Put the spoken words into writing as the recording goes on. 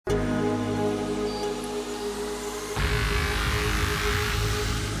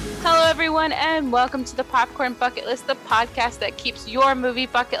everyone, and welcome to the Popcorn Bucket List, the podcast that keeps your movie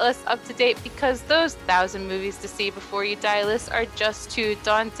bucket list up to date because those 1,000 movies to see before you die lists are just too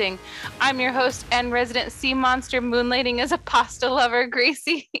daunting. I'm your host and resident sea monster moonlighting as a pasta lover,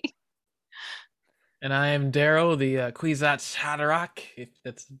 Gracie. And I am Daryl, the Kwisatz Haderach, if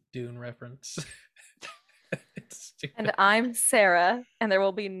that's a Dune reference. And I'm Sarah, and there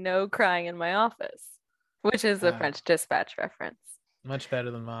will be no crying in my office, which is a French Dispatch reference. Much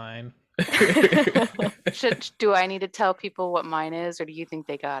better than mine. Do I need to tell people what mine is, or do you think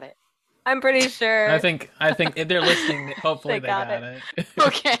they got it? I'm pretty sure. I think if they're listening, hopefully they got it.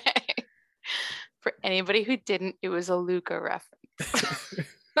 Okay. For anybody who didn't, it was a Luca reference.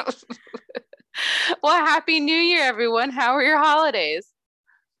 Well, Happy New Year, everyone. How are your holidays?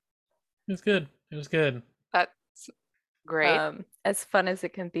 It was good. That's great. As fun as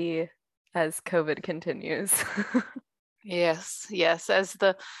it can be as COVID continues. Yes. As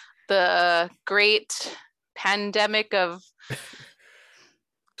the great pandemic of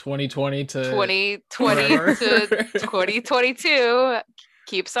 2020 to 2022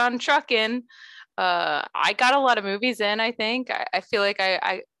 keeps on trucking. I got a lot of movies in, I think. I feel like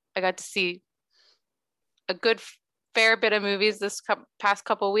I got to see a good fair bit of movies this past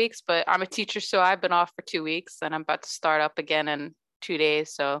couple weeks, but I'm a teacher, so I've been off for 2 weeks and I'm about to start up again in 2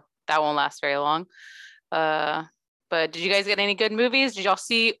 days, so that won't last very long. But did you guys get any good movies? Did y'all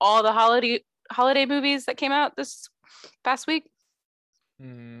see all the holiday movies that came out this past week?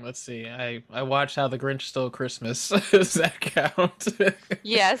 Let's see. I watched How the Grinch Stole Christmas. Does that count?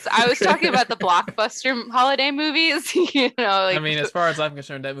 Yes, I was talking about the blockbuster holiday movies. I mean, as far as I'm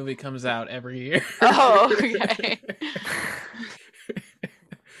concerned, that movie comes out every year. Oh, okay.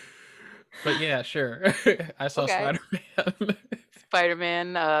 But yeah, sure. I saw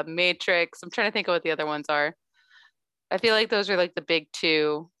Spider-Man, Matrix. I'm trying to think of what the other ones are. I feel like those are like the big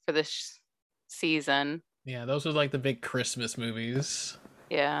two for this season. Yeah, those are like the big Christmas movies.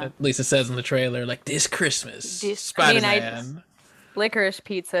 Yeah. At least it says in the trailer, like, this Christmas, Spider-Man. Licorice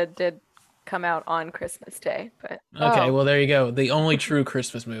Pizza did come out on Christmas Day, but okay, well, there you go. The only true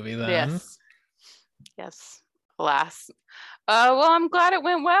Christmas movie, then. Yes. Alas. Well, I'm glad it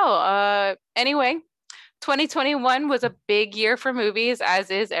went well. Anyway, 2021 was a big year for movies,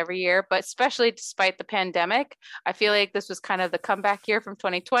 as is every year, but especially despite the pandemic. I feel like this was kind of the comeback year from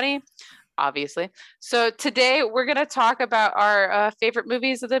 2020, obviously. So today we're going to talk about our favorite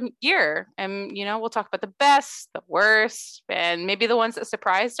movies of the year. And, we'll talk about the best, the worst, and maybe the ones that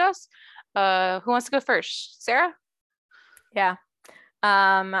surprised us. Who wants to go first? Sarah? Yeah.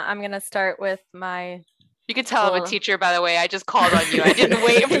 I'm going to start with my... You can tell I'm a teacher, by the way. I just called on you. I didn't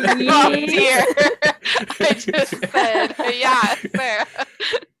wait for the volunteer. I just said, yeah, Sarah.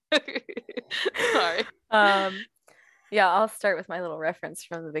 Sorry. Yeah, I'll start with my little reference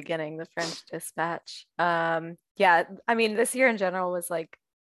from the beginning, the French Dispatch. Yeah, I mean, this year in general was like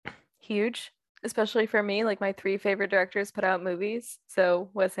huge, especially for me. Like my 3 favorite directors put out movies. So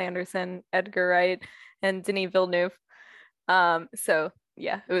Wes Anderson, Edgar Wright, and Denis Villeneuve. So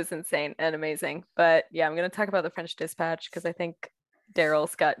yeah, it was insane and amazing. But yeah, I'm going to talk about the French Dispatch because I think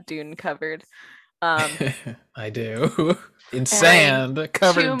Daryl's got Dune covered. I do. In sand,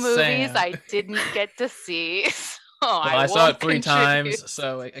 covered in sand. 2 movies I didn't get to see. I saw it 3 times,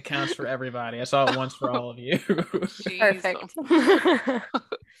 so it accounts for everybody. I saw it once for all of you. Perfect.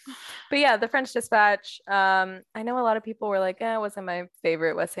 But yeah, the French Dispatch. I know a lot of people were like, it wasn't my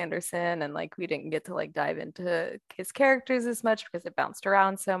favorite Wes Anderson, and like we didn't get to like dive into his characters as much because it bounced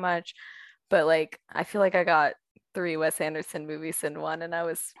around so much. But like I feel like I got 3 Wes Anderson movies in one, and I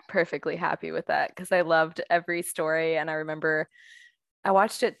was perfectly happy with that because I loved every story. And I remember I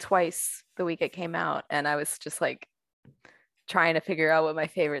watched it twice the week it came out, and I was just like trying to figure out what my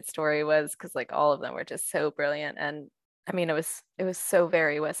favorite story was because like all of them were just so brilliant. And I mean, it was so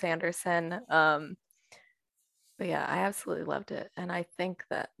very Wes Anderson. But yeah, I absolutely loved it, and I think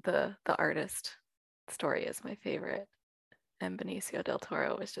that the artist story is my favorite. And Benicio del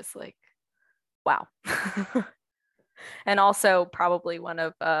Toro was just like, wow. And also probably one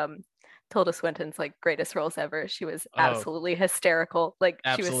of Tilda Swinton's like greatest roles ever. She was absolutely hysterical. Like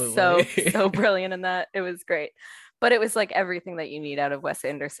absolutely. She was so brilliant in that. It was great. But it was like everything that you need out of Wes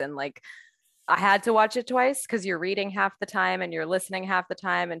Anderson. Like I had to watch it twice because you're reading half the time and you're listening half the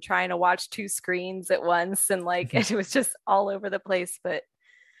time and trying to watch 2 screens at once. And like it was just all over the place. But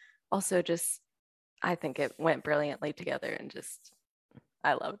also just I think it went brilliantly together and just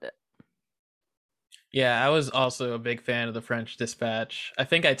I loved it. Yeah, I was also a big fan of the French Dispatch. I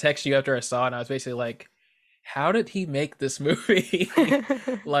think I texted you after I saw it, and I was basically like, how did he make this movie?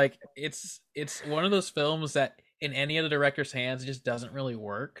 Like, it's one of those films that in any other director's hands, it just doesn't really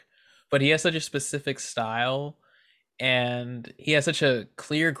work. but he has such a specific style, and he has such a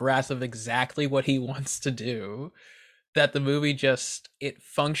clear grasp of exactly what he wants to do, that the movie just, it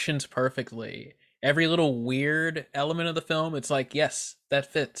functions perfectly. Every little weird element of the film, it's like, yes,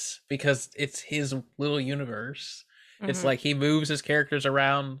 that fits because it's his little universe. It's Mhm. like he moves his characters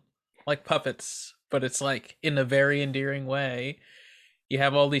around like puppets, but it's like in a very endearing way. You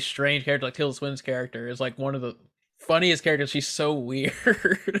have all these strange characters, like Tilda Swinton's character is like one of the funniest characters. She's so weird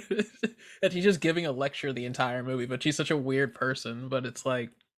that she's just giving a lecture the entire movie, but she's such a weird person. But it's like,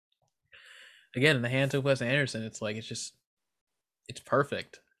 again, in the hands of Wes Anderson, it's like, it's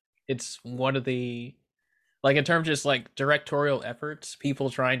perfect. It's one of the, like, in terms of just like directorial efforts, people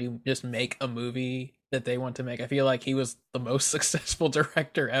trying to just make a movie that they want to make. I feel like he was the most successful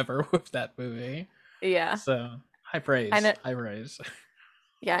director ever with that movie. Yeah. So high praise, I know. high praise.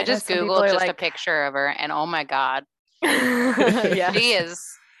 Yeah, I I know just some people Googled are just a like, picture of her, and oh my God, yeah, she is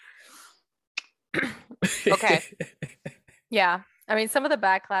okay. yeah. I mean, some of the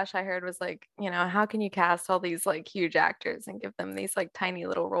backlash I heard was like, how can you cast all these like huge actors and give them these like tiny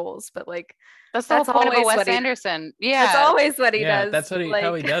little roles? But like, That's the whole that's point of a always Wes what he. Anderson. That's Yeah, always what he Yeah, does. that's what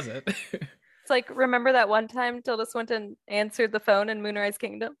how he Like, does it. it's like, remember that one time Tilda Swinton answered the phone in Moonrise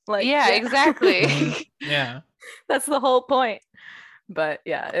Kingdom? Like, yeah, exactly. Mhm. Yeah. that's the whole point. But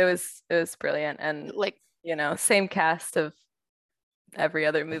yeah, it was brilliant, and Like, same cast of every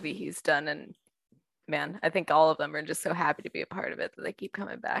other movie he's done, and man, I think all of them are just so happy to be a part of it that they keep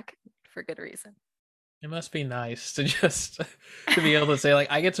coming back for good reason. It must be nice to just to be able to say,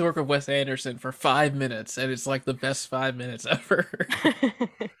 like, I get to work with Wes Anderson for 5 minutes and it's like the best 5 minutes ever.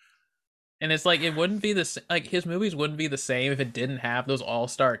 And it's like, it wouldn't be like his movies wouldn't be the same if it didn't have those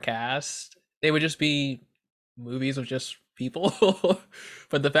all-star cast. They would just be movies of just people.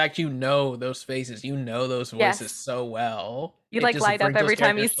 But the fact those faces, those voices Yes. so well, You it like just light up brings those every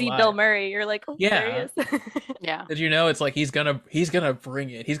time you characters to see Bill life. Murray. You're like, oh, there he Yeah. is. yeah. Did you know it's like he's gonna bring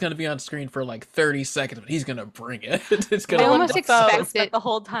it. He's gonna be on screen for like 30 seconds, but he's gonna bring it. It's gonna I be almost Willem awesome. Dafoe expect spent it. the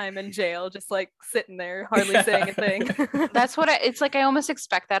whole time in jail, just like sitting there, hardly saying a thing. That's what it's like. I almost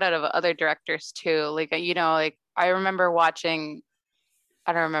expect that out of other directors too. Like, like I remember watching,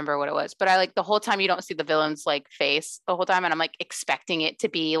 I don't remember what it was, but I like the whole time you don't see the villain's like face the whole time. And I'm like expecting it to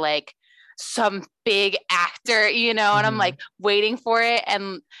be like some big actor, and I'm like waiting for it.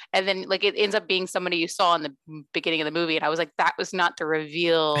 And then like it ends up being somebody you saw in the beginning of the movie. And I was like, that was not the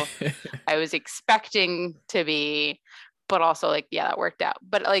reveal I was expecting to be, but also like, yeah, that worked out.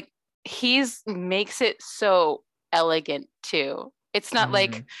 But like he's makes it so elegant too. It's not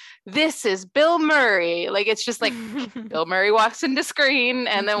like this is Bill Murray. Like it's just like Bill Murray walks into screen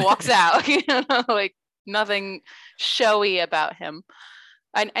and then walks out. Like nothing showy about him.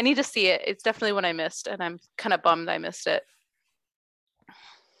 I need to see it. It's definitely one I missed, and I'm kind of bummed I missed it.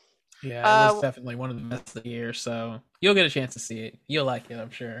 Yeah, it was definitely one of the best of the year, so you'll get a chance to see it. You'll like it,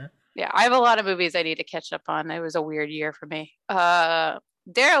 I'm sure. Yeah, I have a lot of movies I need to catch up on. It was a weird year for me.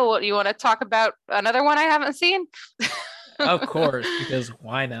 Daryl, you want to talk about another one I haven't seen? Of course, because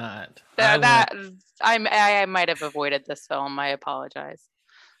why not? I might have avoided this film. I apologize.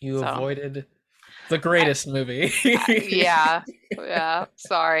 You avoided the greatest movie. Yeah.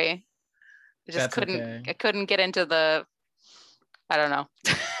 Sorry. I just couldn't. Okay. I couldn't get into the. I don't know.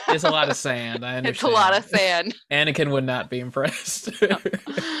 It's a lot of sand. I understand. It's a lot of sand. Anakin would not be impressed.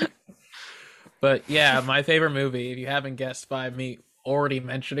 But yeah, my favorite movie, if you haven't guessed by me already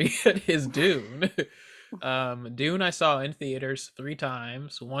mentioning it, is Dune. Dune I saw in theaters 3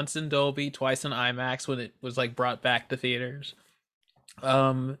 times, once in Dolby, twice in IMAX when it was like brought back to theaters.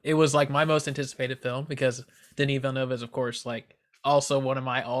 It was like my most anticipated film because Denis Villeneuve is of course like also one of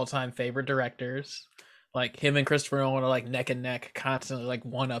my all-time favorite directors. Like him and Christopher Nolan are like neck and neck, constantly like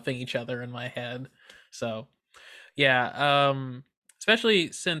one-upping each other in my head. So yeah,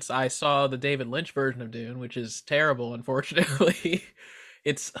 especially since I saw the David Lynch version of Dune, which is terrible, unfortunately.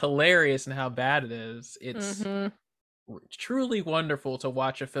 It's hilarious in how bad it is. It's truly wonderful to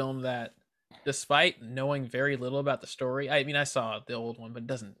watch a film that, despite knowing very little about the story, I mean, I saw the old one, but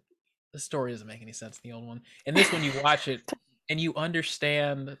the story doesn't make any sense in the old one. And this one, you watch it and you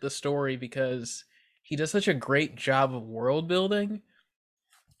understand the story because he does such a great job of world building,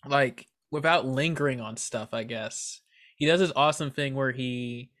 like without lingering on stuff, I guess. He does this awesome thing where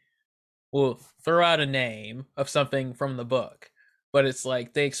he will throw out a name of something from the book, but it's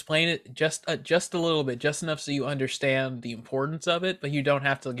like they explain it just a little bit, just enough so you understand the importance of it, but you don't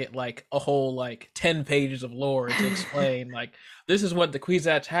have to get like a whole like 10 pages of lore to explain like this is what the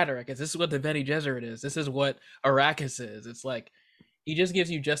Kwisatz Haderach is, this is what the Bene Gesserit is, this is what Arrakis is. It's like he just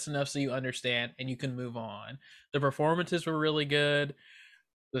gives you just enough so you understand and you can move on. The performances were really good.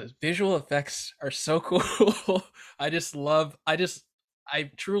 The visual effects are so cool. I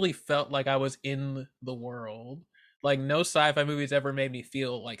truly felt like I was in the world. Like no sci-fi movies ever made me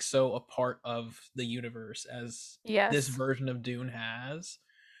feel like so a part of the universe as this Yes. version of Dune has.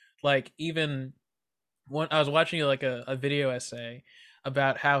 Like even one I was watching like a video essay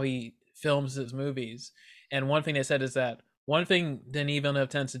about how he films his movies, and one thing they said is that one thing Denis Villeneuve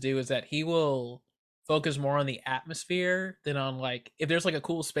tends to do is that he will focus more on the atmosphere than on like if there's like a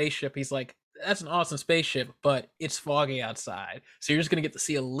cool spaceship, he's like that's an awesome spaceship, but it's foggy outside, so you're just gonna get to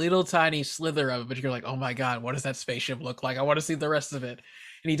see a little tiny slither of it, but you're like, oh my god, what does that spaceship look like? I want to see the rest of it,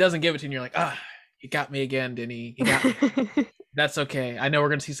 and he doesn't give it to you, and you're like, ah, you got me again, Denis. You got me. That's okay. I know we're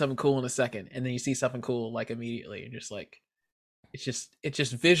gonna see something cool in a second, and then you see something cool like immediately, and just like it's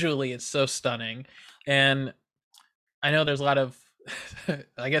just visually it's so stunning. And I know there's a lot of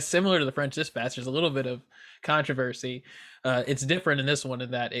I guess similar to the French Dispatch, there's a little bit of controversy. It's different in this one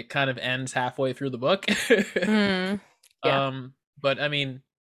in that it kind of ends halfway through the book. Yeah. But I mean,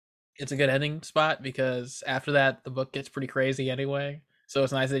 it's a good ending spot because after that the book gets pretty crazy anyway. So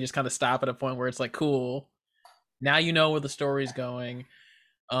it's nice they just kind of stop at a point where it's like, cool, now you know where the story's going.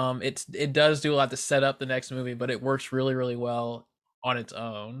 It does do a lot to set up the next movie, but it works really really well on its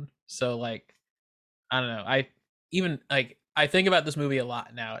own. So like I don't know, I think about this movie a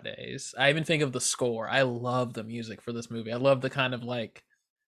lot nowadays. I even think of the score. I love the music for this movie. I love the kind of like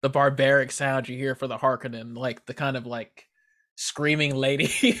the barbaric sound you hear for the Harkonnen, like the kind of like screaming lady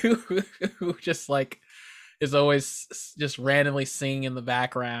who just like is always just randomly singing in the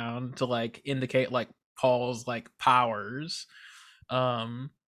background to like indicate like Paul's like powers.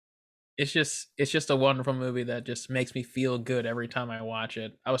 Um it's just a wonderful movie that just makes me feel good every time I watch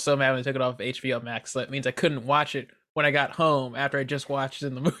it. I was so mad when they took it off of HBO Max. So that means I couldn't watch it when I got home after I just watched it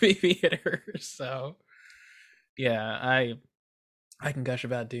in the movie theater. So yeah, I can gush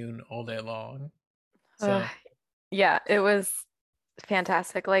about Dune all day long. Uh, So yeah, it was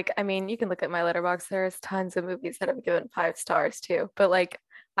fantastic. Like, I mean, you can look at my letterbox. There's tons of movies that I've given 5 stars to, but like,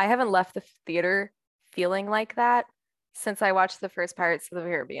 I haven't left the theater feeling like that since I watched the first Pirates of the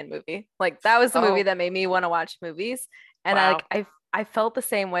Caribbean movie. Like, that was the movie Oh, that made me want to watch movies. And wow. I felt the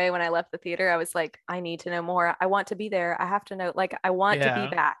same way when I left the theater. I was like, I need to know more. I want to be there. I have to know, like, I want to be yeah.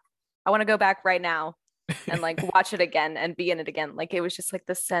 back. I want to go back right now and like watch it again and be in it again. Like, it was just like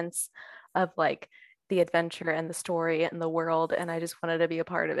the sense of like the adventure and the story and the world, and I just wanted to be a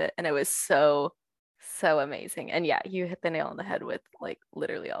part of it, and it was so so amazing. And yeah, you hit the nail on the head with like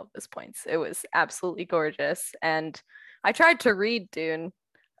literally all of those points. It was absolutely gorgeous. And I tried to read Dune.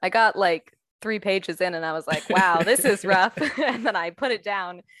 I got like 3 pages in and I was like, wow, this is rough. And then I put it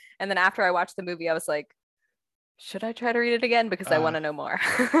down, and then after I watched the movie I was like, should I try to read it again because I want uh to know more.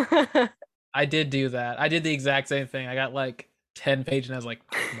 I did do that. I did the exact same thing. I got like 10 pages and I was like,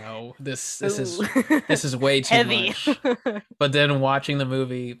 no, Ooh. this is way too Heavy. much. But then watching the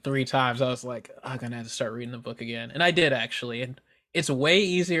movie 3 times, I was like, I'm gonna have to start reading the book again. And I did actually. And it's way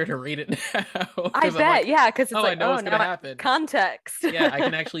easier to read it now I because I'm bet, like, yeah, because it's oh, I like, know oh, what's gonna now happen. context. Yeah, I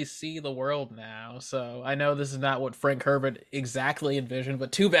can actually see the world now. So I know this is not what Frank Herbert exactly envisioned,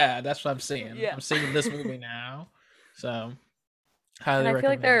 but too bad. That's what I'm seeing. Yeah. I'm seeing this movie now. So And highly I feel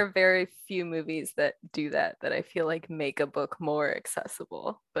like there recommend. are very few movies that do that, that I feel like make a book more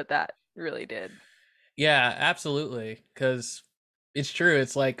accessible, but that really did. Yeah, absolutely. Because it's true.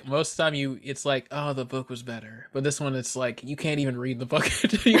 It's like most of the time it's like, oh, the book was better. But this one, it's like you can't even read the book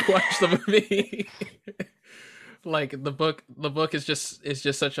until you watch the movie. Like the book is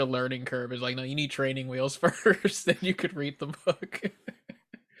just such a learning curve. It's like, no, you need training wheels first, then you could read the book.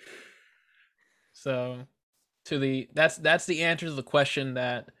 So that's the answer to the question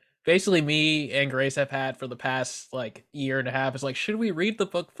that basically me and Grace have had for the past like year and a half. Is like, should we read the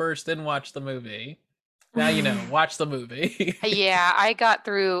book first, then watch the movie? Now you know, watch the movie. Yeah, I got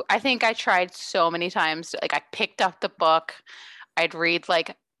through. I think I tried so many times. Like, I picked up the book, I'd read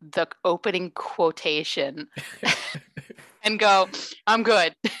like the opening quotation and go, I'm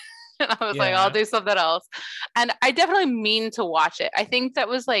good. And I was like, I'll Yeah. do something else. And I definitely mean to watch it. I think that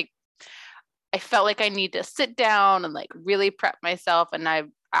was like, I felt like I need to sit down and like really prep myself. And I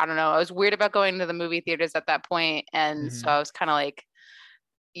don't know, I was weird about going to the movie theaters at that point. And so Hmm. I was kind of like,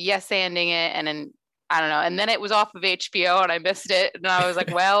 yes, anding it. And then I don't know. And then it was off of HBO and I missed it. And I was like,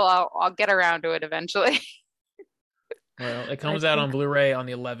 well, I'll get around to it eventually. Well, it I comes out on think Blu-ray on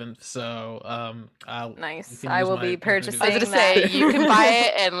the 11th, so I'll you nice. can I use will be my video. I was gonna purchasing say that. you can buy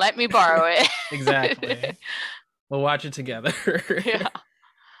it and let me borrow Exactly. it. We'll watch it together. Yeah.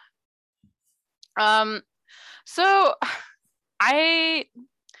 Um. So I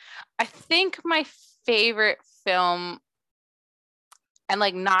I think my favorite film. and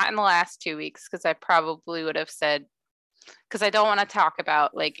like not in the last 2 weeks, because I probably would have said, because I don't want to talk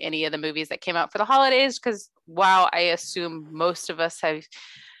about like any of the movies that came out for the holidays, because while I assume most of us have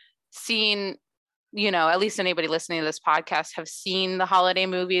seen, at least anybody listening to this podcast have seen the holiday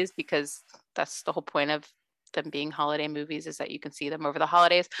movies, because that's the whole point of them being holiday movies, is that you can see them over the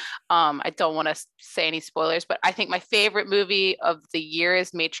holidays. I don't want to say any spoilers, but I think my favorite movie of the year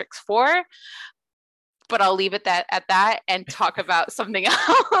is Matrix 4. But I'll leave it at that and talk about something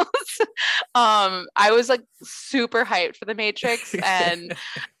else. I was like super hyped for The Matrix, and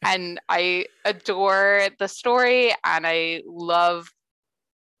I adore the story, and I love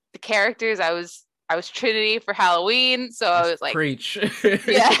the characters. I was Trinity for Halloween, so I was like, preach.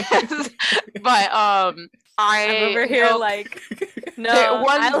 Yes. But I'm over here like, no.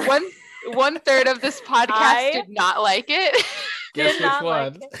 One third of this podcast did not like it. Guess which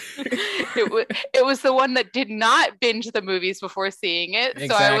one? It was the one that did not binge the movies before seeing it. Exactly.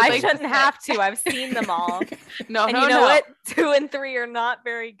 So I was like, I shouldn't have to. I've seen them all. No, and you know what? 2 and 3 are not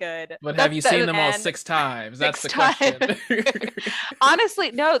very good. But have you seen them all 6 times? That's the question.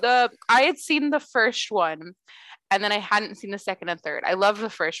 Honestly, no. I had seen the first one, and then I hadn't seen the second and third. I loved the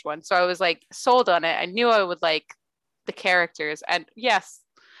first one, so I was like sold on it. I knew I would like the characters, and yes,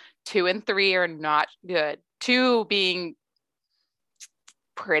 2 and 3 are not good. 2 being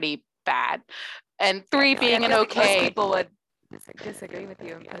pretty bad, and 3 being an okay. Most people would disagree with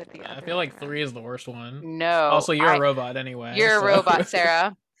you. I feel like 3 is the worst one. No. Also, you're a robot anyway. You're a robot,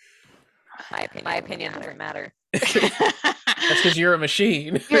 Sarah. My opinion doesn't matter. That's because you're a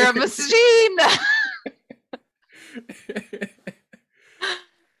machine. You're a machine.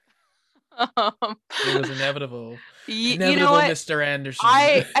 It was inevitable. You know what, Mr. Anderson.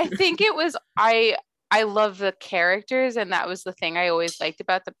 I think it was I love the characters, and that was the thing I always liked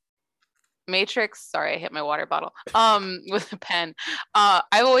about the Matrix. Sorry, I hit my water bottle with a pen.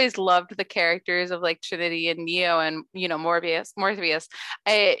 I've always loved the characters of like Trinity and Neo and Morpheus.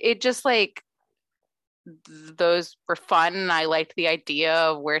 It just like those were fun, and I liked the idea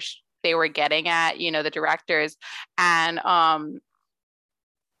of where they were getting at, the directors, and the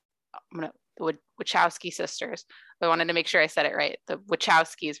Wachowski sisters. I wanted to make sure I said it right. The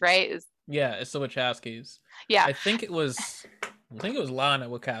Wachowskis, right? Yeah, it's the Wachowskis. Yeah, I think it was Lana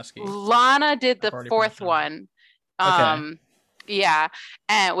Wachowski. Lana did the fourth one. Okay. Yeah,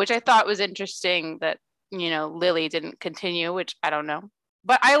 and which I thought was interesting that Lily didn't continue, which I don't know.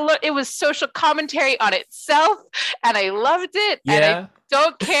 But it was social commentary on itself, and I loved it. Yeah. And I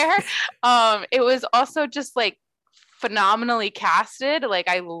don't care. It was also just like phenomenally casted. Like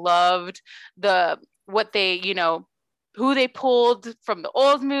I loved what they, who they pulled from the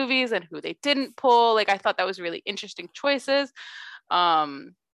old movies and who they didn't pull. Like I thought that was really interesting choices.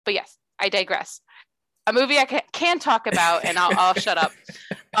 But yes, I digress. A movie I can talk about, and I'll shut up.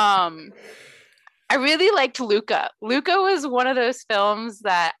 I really liked Luca. Luca was one of those films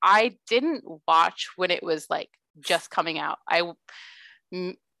that I didn't watch when it was like just coming out. I,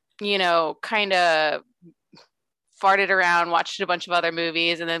 kind of farted around, watched a bunch of other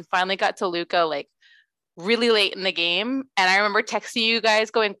movies, and then finally got to Luca like really late in the game. And I remember texting you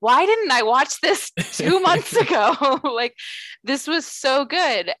guys going, why didn't I watch this 2 months ago? Like this was so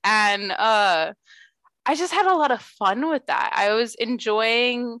good. And I just had a lot of fun with that. I was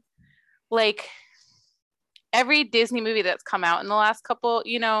enjoying like every Disney movie that's come out in the last couple,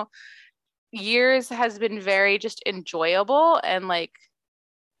 years has been very just enjoyable and like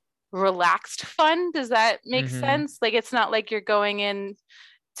relaxed fun. Does that make sense? Like it's not like you're going in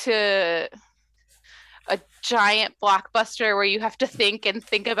to a giant blockbuster where you have to think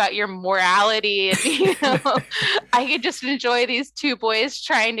about your morality, and I could just enjoy these 2 boys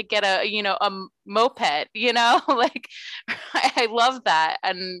trying to get a moped, like I love that,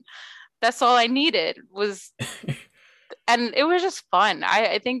 and that's all I needed was, and it was just fun.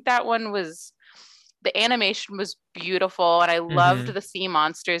 I think that one was, the animation was beautiful, and I loved the sea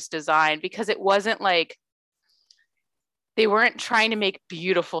monsters design, because it wasn't like they weren't trying to make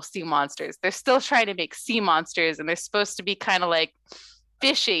beautiful sea monsters. They're still trying to make sea monsters, and they're supposed to be kind of like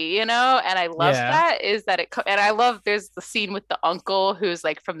fishy, and I love that is that and I love there's the scene with the uncle who's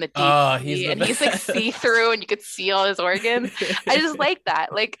like from the deep sea, and he's like see-through and you could see all his organs. I just like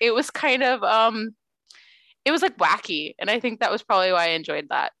that. Like it was kind of it was like wacky, and I think that was probably why I enjoyed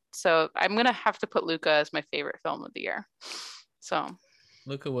that. So I'm gonna have to put Luca as my favorite film of the year. So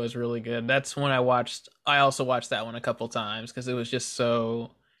Luca was really good. That's when I also watched that one a couple times because it was just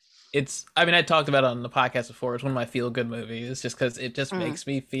so. I talked about it on the podcast before. It's one of my feel good movies, just because it just makes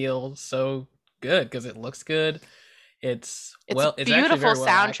me feel so good because it looks good. It's a it's actually beautiful very well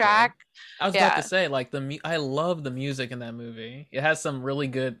soundtrack. acted. I was about to Yeah. say, like I love the music in that movie. It has some really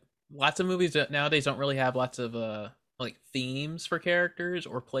good. Lots of movies that nowadays don't really have lots of like themes for characters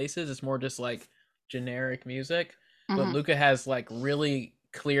or places. It's more just like generic music. But Mhm. Luca has like really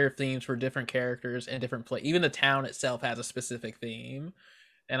clear themes for different characters and different play. Even the town itself has a specific theme,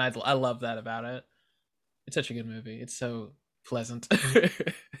 and I love that about it. It's such a good movie. It's so pleasant.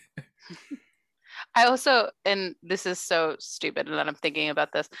 I also, and this is so stupid, and that I'm thinking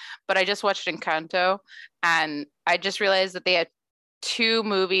about this, but I just watched Encanto, and I just realized that they had two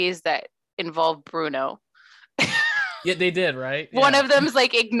movies that involve Bruno. Yeah, they did, right? One Yeah. of them's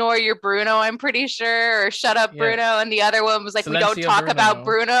like "Ignore Your Bruno," I'm pretty sure, or "Shut Up, Yeah. Bruno," and the other one was like "We don't Silencio talk about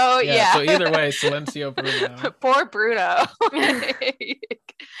Bruno. Bruno." Yeah, Yeah. so either way, Silencio Bruno. Poor Bruno.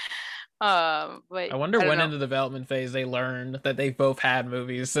 But I wonder I don't when know in the development phase they learned that they both had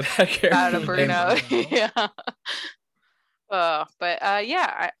movies that had about a characters named Bruno. Bruno. Yeah. But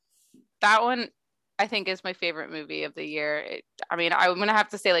yeah, that one I think is my favorite movie of the year. I mean, I'm gonna have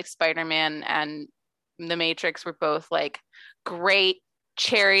to say like Spider-Man and The Matrix were both like great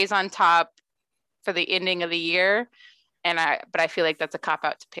cherries on top for the ending of the year. But I feel like that's a cop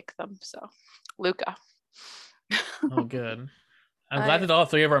out to pick them. So, Luca. Oh, good. I'm glad I that all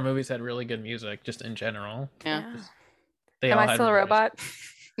three of our movies had really good music, just in general. Yeah. yeah. They Am all I had still a really robot?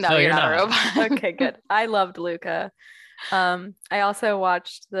 No, No, you're you're not a not. robot. Okay, good. I loved Luca. I also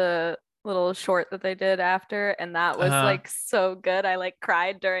watched the little short that they did after, and that was Uh, like so good. I like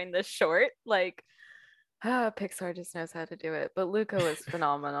cried during the short. Like, Pixar just knows how to do it. But Luca was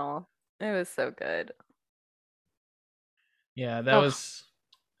phenomenal. It was so good. yeah, that Oh, was.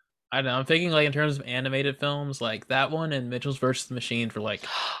 I don't know. I'm thinking like in terms of animated films, like that one and Mitchell's versus the Machine for like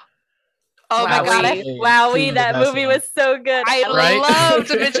oh my God. Wowie, absolutely two wowie, of the that best movie ones. was so good. I I Right? loved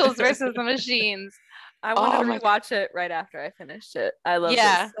The Mitchells versus the Machines. I want Oh to my rewatch it right after I finished it. I loved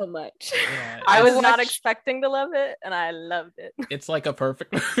Yeah. it so much. Yeah, I I was not watched expecting to love it, and I loved it. it's like a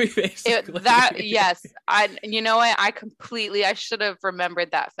perfect movie, basically. yes. You know what? I should have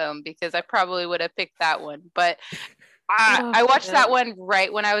remembered that film because I probably would have picked that one. But Oh, I watched yeah. that one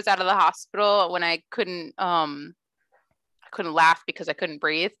right when I was out of the hospital when I couldn't laugh because I couldn't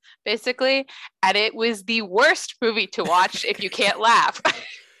breathe, basically. And it was the worst movie to watch if you can't laugh.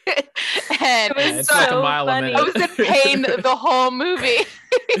 And It was Yeah, it's like a so mile funny. a I minute. was in pain the whole movie.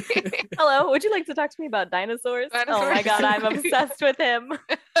 Hello, would you like to talk to me about dinosaurs? Oh my Dinosaurs. God, I'm obsessed with him.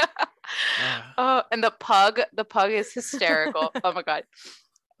 Ah, Oh, and the pug is hysterical. Oh my God.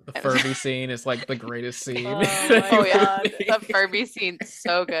 the Furby scene is like the greatest scene. Oh my Oh yeah, God. the Furby scene's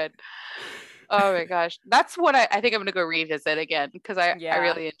so good. Oh my gosh, that's what I think I'm gonna go revisit again because I Yeah.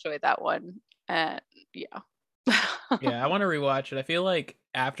 really enjoyed that one. And yeah. Yeah, I want to rewatch it. I feel like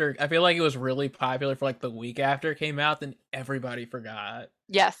it was really popular for like the week after it came out, then everybody forgot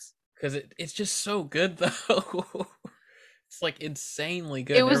Yes, because it's just so good though. It's like insanely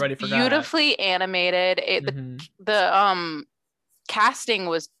good. it And was everybody forgot. beautifully animated. Mhm. The casting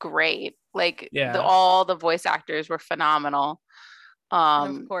was great. Like Yeah. all the voice actors were phenomenal.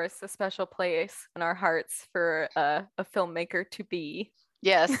 And of course, a special place in our hearts for a filmmaker to be.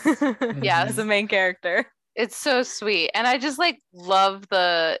 Yes, As a main character. it's so sweet, and I just like love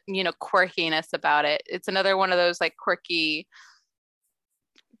the quirkiness about it. It's another one of those like quirky,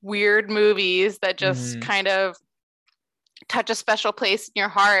 weird movies that just Mhm. kind of touch a special place in your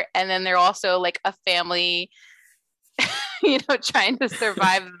heart, and then they're also like a family trying to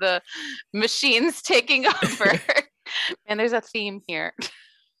survive the machines taking over. And there's a theme here.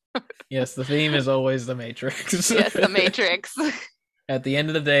 Yes, the theme is always the Matrix. Yes, the Matrix. At the end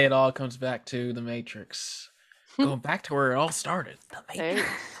of the day, it all comes back to the Matrix. Going back to where it all started. The Hey,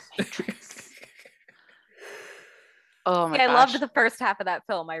 Matrix. oh my I gosh. loved the first half of that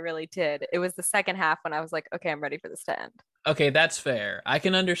film. I really did. It was the second half when I was like, okay, I'm ready for this to end. Okay, that's fair. I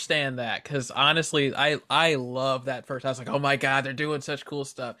can understand that because honestly, I love that first. I was like, oh my god, they're doing such cool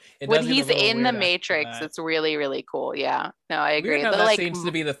stuff. It When does get a he's little in the weird after Matrix, that. it's really, really cool. Yeah. No, I agree. Weird how The, that like, seems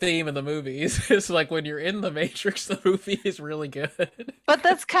to be the theme of the movies. It's like when you're in the Matrix, the movie is really good. but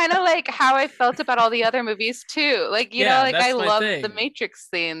that's kind of like how I felt about all the other movies too. Like, Yeah, like that's I my love thing. the Matrix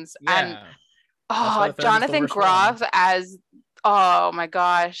scenes. And Yeah, that's why the third is the Jonathan worst Groff one. as oh my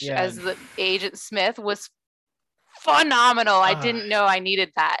gosh, Yeah. as the Agent Smith was phenomenal. I didn't know I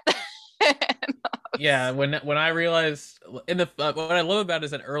needed that. Yeah, when I realized in the what I love about it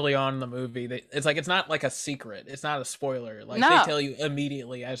is that early on in the movie, it's like it's not like a secret. It's not a spoiler. Like they No. tell you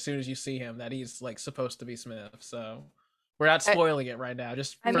immediately as soon as you see him that he's like supposed to be Smith. So we're not spoiling it right now.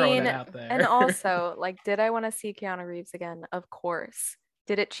 Just I throwing mean, it out there. and also, like, did I want to see Keanu Reeves again? Of course.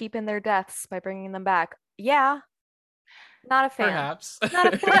 Did it cheapen their deaths by bringing them back? Yeah. Not a fan. Perhaps.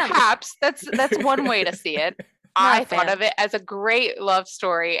 Not a fan. Perhaps that's one way to see it. Not I a thought fan. of it as a great love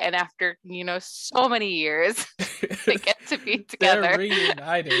story, and after so many years, they get to be They're together.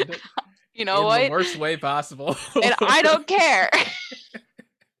 reunited You know in what? the worst way possible. And I don't care.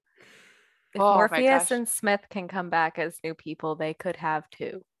 If Oh my Morpheus gosh. and Smith can come back as new people, they could have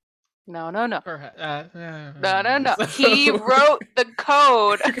two. No. Perhaps, No. He wrote the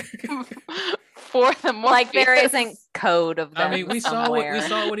code for the Morpheus. Like there isn't code of them I mean, we somewhere.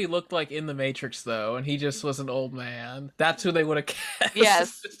 saw what he looked like in the Matrix, though, and he just was an old man. That's who they would have cast.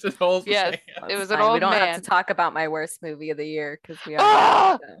 Yes. Just an old Yes. man. It was That's an fine. old We don't man. have to talk about my worst movie of the year because we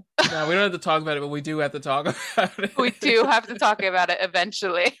Ah! are. So. No, we don't have to talk about it, but we do have to talk about it. We do have to talk about it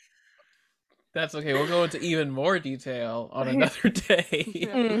eventually. That's okay. We'll go into even more detail on another day.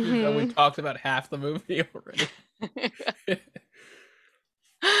 Even though we talked about half the movie already.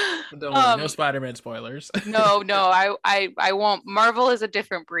 Don't worry, no Spider-Man spoilers. No, I won't. Marvel is a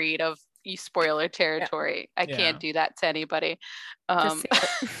different breed of spoiler territory. I can't do that to anybody.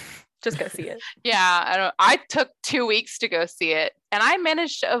 Just go see it. Yeah, I took 2 weeks to go see it, and I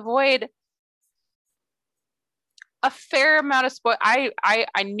managed to avoid a fair amount of spoil. I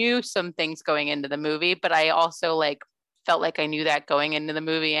knew some things going into the movie, but I also felt like I knew that going into the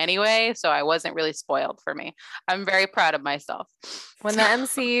movie anyway, so I wasn't really spoiled for me. I'm very proud of myself. When the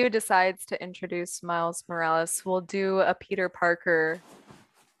MCU decides to introduce Miles Morales, we'll do a Peter Parker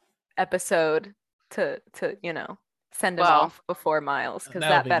episode to send him off before Miles, because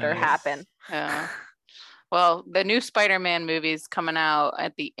that better happen. Yeah. Well, the new Spider-Man movie's coming out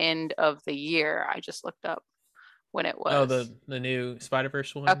at the end of the year. I just looked up when it was. Oh, the new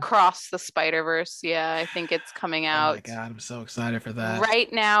Spider-Verse one? Across the Spider-Verse. Yeah, I think it's coming out. Oh my god, I'm so excited for that. Right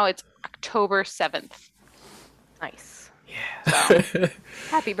now, it's October 7th. Nice. Yeah. So,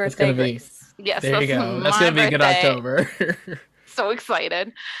 happy birthday, Grace. Yes, there you go. That's going to be a good October. So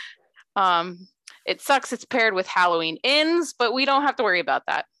excited. It sucks it's paired with Halloween Ends, but we don't have to worry about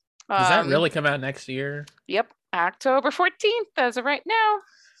that. Does that really come out next year? Yep, October 14th as of right now.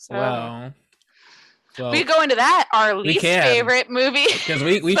 So. Wow. Well, we go into that, our least favorite movie. Because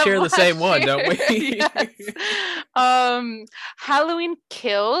we share the same one, don't we? Yes. Halloween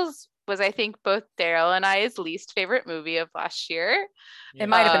Kills was, I think, both Daryl and I's least favorite movie of last year. It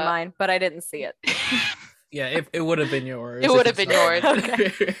might have been mine, but I didn't see it. Yeah, it would have been yours. It would have been yours.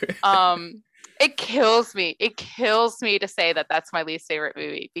 Okay. It kills me. It kills me to say that that's my least favorite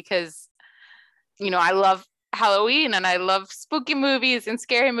movie because, I love Halloween and I love spooky movies and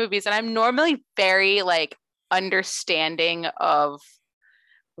scary movies, and I'm normally very understanding of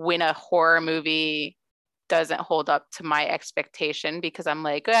when a horror movie doesn't hold up to my expectation, because I'm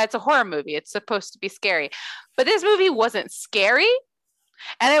like, it's a horror movie, it's supposed to be scary, but this movie wasn't scary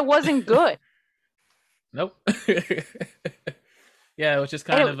and it wasn't good. Nope. Yeah, it was just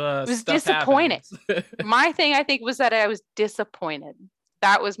kind of it was disappointing. My thing, I think, was that I was disappointed.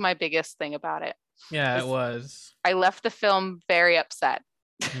 That was my biggest thing about it. Yeah, it was. I left the film very upset.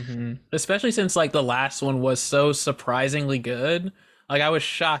 Mm-hmm. Especially since the last one was so surprisingly good. I was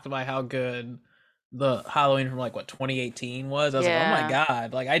shocked by how good the Halloween from 2018 was. I was like, oh my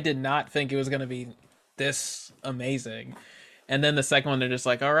god! I did not think it was gonna be this amazing. And then the second one, they're just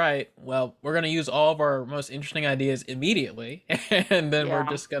like, all right, well, we're gonna use all of our most interesting ideas immediately, and then we're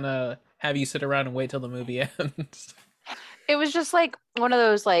just gonna have you sit around and wait till the movie ends. It was just one of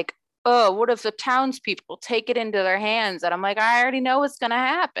those oh, what if the townspeople take it into their hands? And I'm like, I already know what's gonna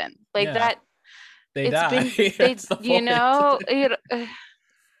happen. That. They die.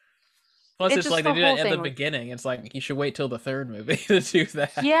 Plus, it's they do it at the beginning. It's you should wait till the third movie to do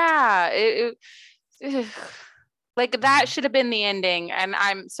that. Yeah. That should have been the ending. And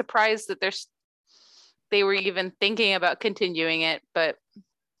I'm surprised that they were even thinking about continuing it, but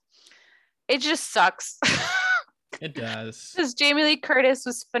it just sucks. It does. Because Jamie Lee Curtis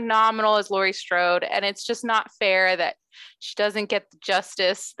was phenomenal as Laurie Strode, and it's just not fair that she doesn't get the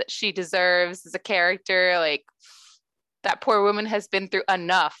justice that she deserves as a character. That poor woman has been through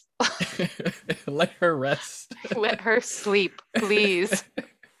enough. Let her rest. Let her sleep, please.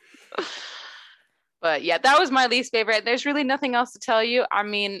 But yeah, that was my least favorite. There's really nothing else to tell you. I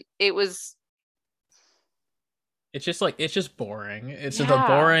mean, it's just boring. It's just a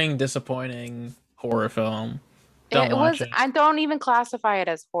boring, disappointing horror film. I don't even classify it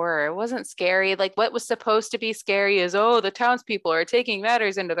as horror. It wasn't scary. What was supposed to be scary is, the townspeople are taking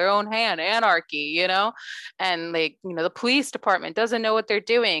matters into their own hand, anarchy, and the police department doesn't know what they're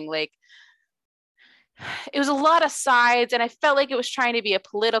doing. It was a lot of sides, and I felt like it was trying to be a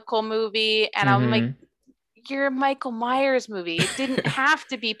political movie, and I'm like, your Michael Myers movie. It didn't have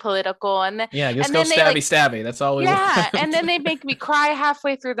to be political. And then, Yeah, just and go then they stabby like, stabby. That's all we yeah, want. and then they make me cry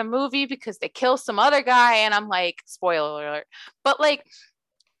halfway through the movie because they kill some other guy, and I'm like, spoiler alert. But like,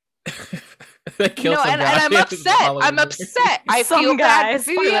 They kill some and guy I'm in the upset. Halloween I'm movie. upset. I Some feel guy, bad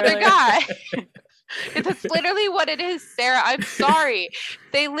for the spoiler other alert. guy. That's literally what it is, Sarah. I'm sorry.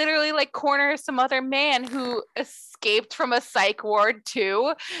 They literally like corner some other man who escaped from a psych ward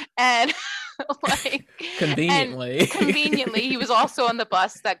too, and like Conveniently. conveniently, he was also on the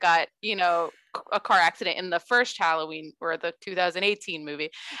bus that got a car accident in the first Halloween or the 2018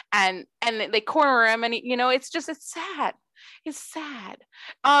 movie, and they corner him, and it's sad. It's sad.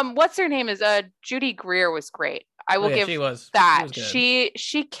 What's her name is Judy Greer was great. I will give she was that. good.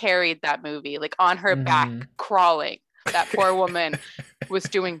 She carried that movie like on her back crawling. That poor woman was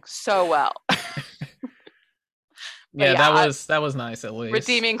doing so well. Yeah, that was nice at least.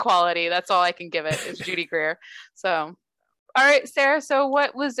 Redeeming quality. That's all I can give it is Judy Greer. So, all right, Sarah. So,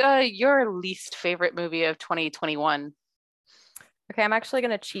 what was your least favorite movie of 2021? Okay, I'm actually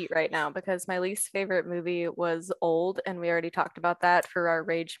going to cheat right now because my least favorite movie was Old, and we already talked about that for our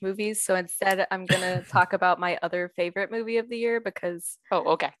Rage movies. So instead, I'm going to talk about my other favorite movie of the year because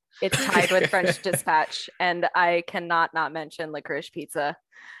okay, it's tied with French Dispatch, and I cannot not mention Licorice Pizza.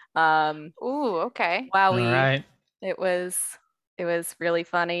 Ooh, okay. Wow, right. It was really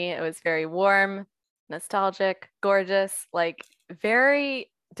funny. It was very warm, nostalgic, gorgeous, like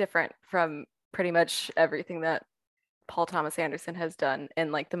very different from pretty much everything that Paul Thomas Anderson has done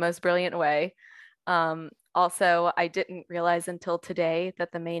in like the most brilliant way. Also, I didn't realize until today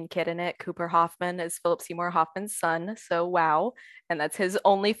that the main kid in it, Cooper Hoffman, is Philip Seymour Hoffman's son. So wow. And that's his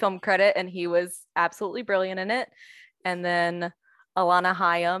only film credit, and he was absolutely brilliant in it. And then Alana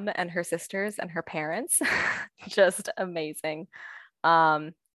Hayam and her sisters and her parents, just amazing.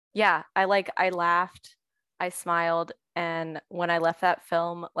 Yeah, I laughed, I smiled, and when I left that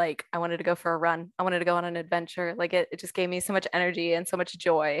film, like I wanted to go for a run. I wanted to go on an adventure. Like it just gave me so much energy and so much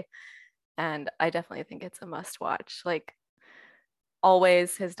joy. And I definitely think it's a must watch. Like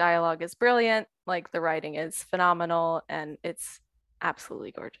always, his dialogue is brilliant, like the writing is phenomenal, and it's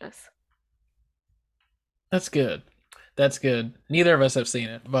absolutely gorgeous. That's good. That's good. Neither of us have seen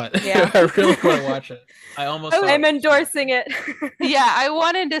it, but Yeah. I really want to watch it. I'm endorsing it. Yeah, I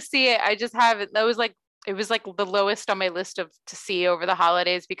wanted to see it. I just haven't. It was like the lowest on my list of to see over the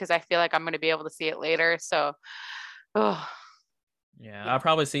holidays because I feel like I'm going to be able to see it later. So, yeah, I'll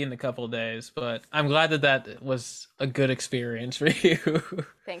probably see it in a couple of days, but I'm glad that was a good experience for you.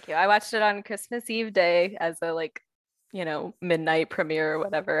 Thank you. I watched it on Christmas Eve day as a midnight premiere or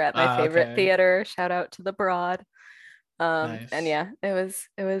whatever at my favorite theater. Shout out to the Broad. Nice. And yeah, it was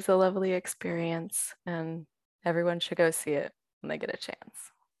a lovely experience, and everyone should go see it when they get a chance.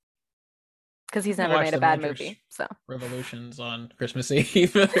 Because he's never made a bad movie. So Revolutions on Christmas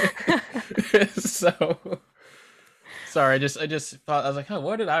Eve. So sorry, I just thought I was like, oh,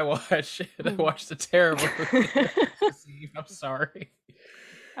 what did I watch? I watched a terrible movie. I'm sorry.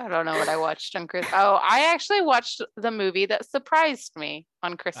 I don't know what I watched on Christmas. Oh, I actually watched the movie that surprised me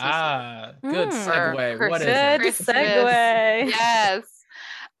on Christmas. Good segue. What is it? Good segue. Yes.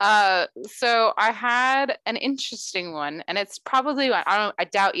 So I had an interesting one, and it's probably I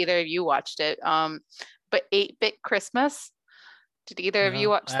doubt either of you watched it. But 8-Bit Christmas. Did either of you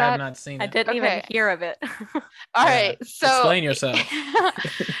watch that? I have not seen it. I didn't even hear of it. All right. So explain yourself.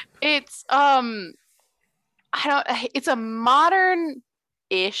 It's it's a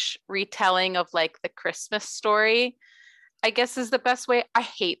modern-ish retelling of like the Christmas Story, I guess is the best way. I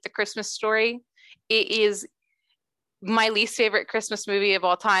hate the Christmas Story. It is my least favorite Christmas movie of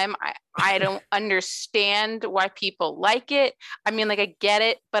all time. I don't understand why people like it. I mean, like, I get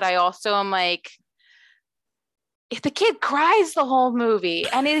it, but I also am like, if the kid cries the whole movie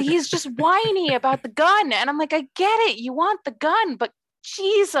and he's just whiny about the gun, and I'm like, I get it, you want the gun, but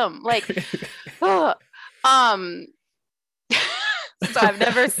jeez, like, so I've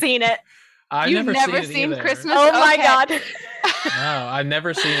never seen it. You've never seen Christmas? Oh my God. No, I've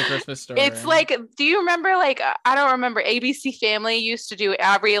never seen A Christmas Story. It's like, do you remember, like, I don't remember, ABC Family used to do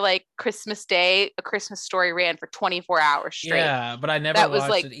every like Christmas Day, A Christmas Story ran for 24 hours straight. Yeah, but I never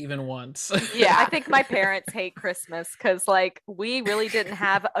watched it even once. Yeah, I think my parents hate Christmas because like we really didn't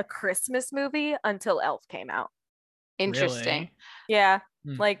have a Christmas movie until Elf came out. Interesting. Really? Yeah.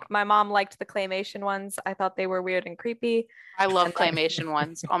 Like my mom liked the claymation ones. I thought they were weird and creepy. I love claymation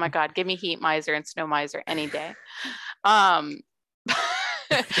ones. Oh my God, give me Heat Miser and Snow Miser any day. And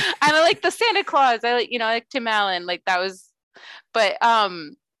I like the Santa Claus. I like Tim Allen. Like that was, but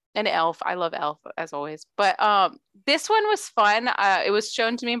and Elf. I love Elf as always. But this one was fun. It was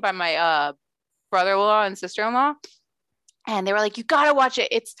shown to me by my brother-in-law and sister-in-law, and they were like, you gotta watch it,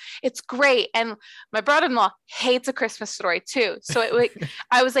 it's great. And my brother-in-law hates A Christmas Story too, so it like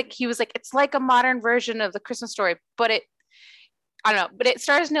I was like, he was like, it's like a modern version of The Christmas Story, but I don't know, but it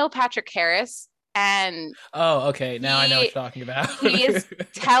stars Neil Patrick Harris, and Oh, okay. Now I know what you're talking about. he is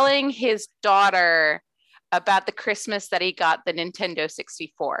telling his daughter about the Christmas that he got the Nintendo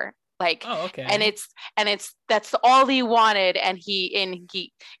 64. Like, Oh, okay. and it's that's all he wanted, and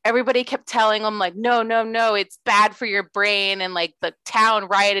he everybody kept telling him like, no, no, no, it's bad for your brain, and like the town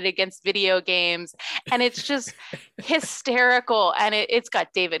rioted against video games, and it's just hysterical. And it's got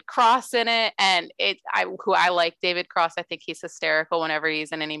David Cross in it, and I like David Cross. I think he's hysterical whenever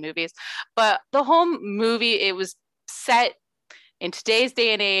he's in any movies. But the whole movie, it was set in today's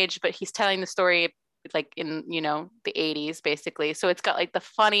day and age, but he's telling the story like in, the 80s basically. So it's got like the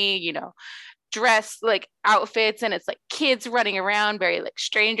funny, dress like outfits, and it's like kids running around, very like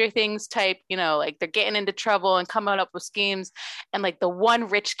Stranger Things type, like they're getting into trouble and coming up with schemes. And like the one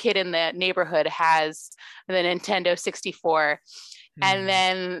rich kid in the neighborhood has the Nintendo 64. And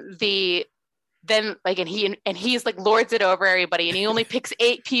then like, and he's like lords it over everybody, and he only picks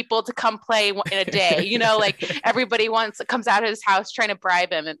 8 people to come play in a day, like everybody comes out of his house trying to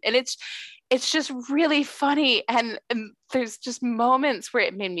bribe him. And it's just really funny. And there's just moments where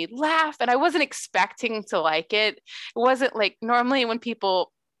it made me laugh, and I wasn't expecting to like it. It wasn't like, normally when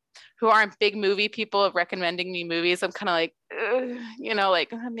people who aren't big movie people are recommending me movies, I'm kind of like,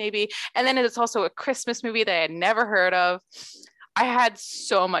 like maybe. And then it's also a Christmas movie that I had never heard of. I had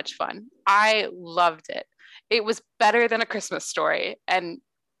so much fun. I loved it. It was better than A Christmas Story, and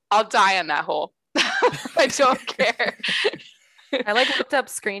I'll die on that hole. I don't care. I like looked up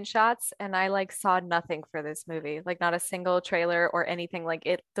screenshots, and I like saw nothing for this movie, like not a single trailer or anything. Like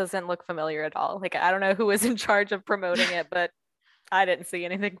it doesn't look familiar at all. Like I don't know who was in charge of promoting it, but I didn't see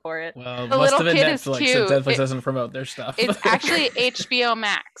anything for it. Well, The must little have been kid is Netflix, cute. since Netflix doesn't promote their stuff. It's actually HBO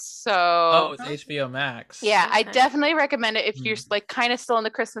Max. So Oh, it's HBO Max. yeah, I Okay. definitely recommend it if you're like kind of still in the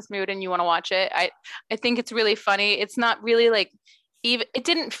Christmas mood and you want to watch it. I think it's really funny. It's not really like, even it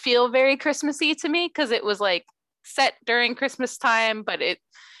didn't feel very Christmassy to me because it was like set during Christmas time, but it's,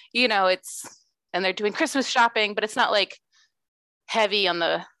 and they're doing Christmas shopping, but it's not like heavy on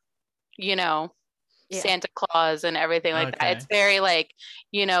the, Yeah. Santa Claus and everything like that. Okay. It's very like,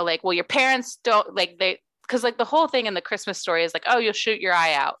 like, well, your parents don't like, because like the whole thing in the Christmas Story is like, oh, you'll shoot your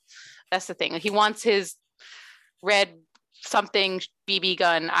eye out. That's the thing. He wants his red something BB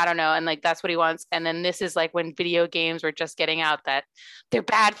gun, I don't know, and like that's what he wants. And then this is like when video games were just getting out, that they're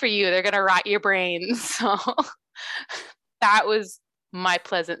bad for you, they're gonna rot your brain. So that was my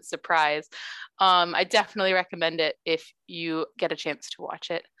pleasant surprise. I definitely recommend it if you get a chance to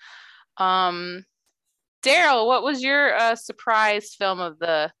watch it. Daryl, what was your surprise film of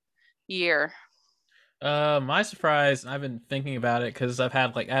the year? My surprise, I've been thinking about it because I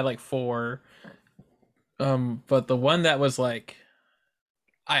had like 4. But the one that was like,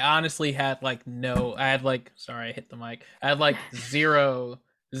 I honestly had like no, I had like, sorry, I hit the mic. I had like zero,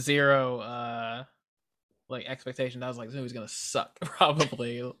 like expectation. I was like, this movie's gonna suck,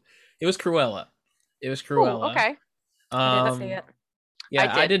 probably. It was Cruella. It was Ooh, Cruella. okay. I didn't see it.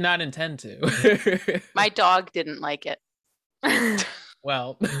 Yeah, I I did not intend to. My dog didn't like it.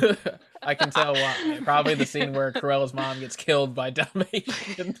 Well, I can tell why. Probably the scene where Corella's mom gets killed by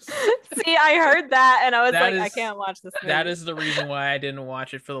Dalmatians. See, I heard that, and I was That like, I is- can't watch this movie. That is the reason why I didn't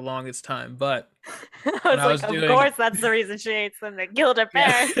watch it for the longest time. But I was was like, doing- of course, that's the reason she hates them. They killed her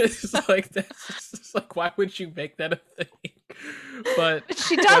yeah, parents. it's like it's like, why would you make that a thing? But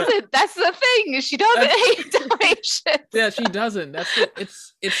She doesn't. That's the thing. She doesn't hate Dalmatians. yeah, she doesn't.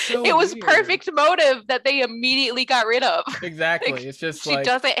 It's so. It was weird. perfect motive that they immediately got rid of. Exactly. It's just She like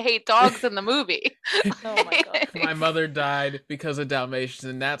doesn't hate dogs in the movie. Oh my god. my mother died because of Dalmatians,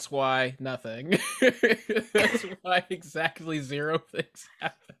 and that's why nothing. That's why exactly 0 things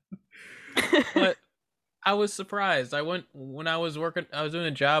happened. But I was surprised. When I was working, I was doing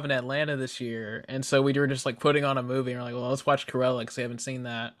a job in Atlanta this year, and so we were just like putting on a movie, and we're like, well, let's watch Cruella because we haven't seen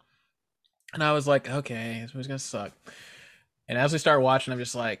that. And I was like, okay, this movie's gonna suck. And as we start watching, I'm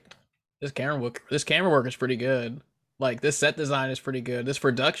just like, this camera work is pretty good. Like, this set design is pretty good. This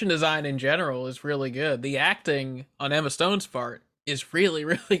production design in general is really good. The acting on Emma Stone's part is really,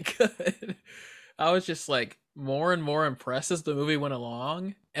 really good. I was just like more and more impressed as the movie went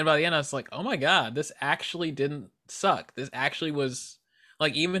along. And by the end, I was like, oh my god, this actually didn't suck. This actually was,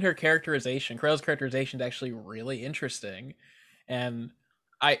 like, even her characterization, Corella's characterization is actually really interesting. And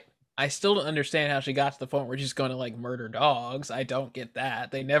I still don't understand how she got to the point where she's going to like murder dogs. I don't get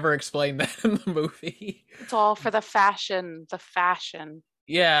that. They never explained that in the movie. It's all for the fashion. The fashion.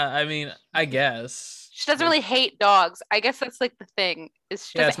 Yeah, I mean, I guess. She doesn't really hate dogs. I guess that's like the thing. Is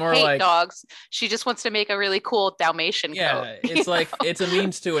she Yeah, it's doesn't more hate like, dogs. She just wants to make a really cool Dalmatian coat. yeah, it's like it's a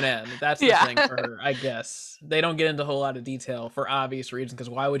means to an end. That's the Yeah. thing for her, I guess. They don't get into a whole lot of detail for obvious reasons, because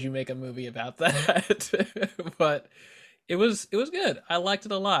why would you make a movie about that? But it was good. I liked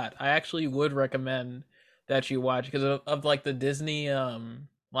it a lot. I actually would recommend that you watch, because of like the Disney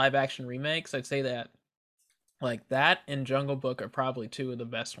live action remakes. I'd say that like that and Jungle Book are probably two of the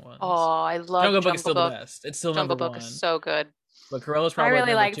best ones. Oh, I love Jungle Book is Jungle still the Book. best. It's still number Jungle Book is one. so good. But Cruella's I probably like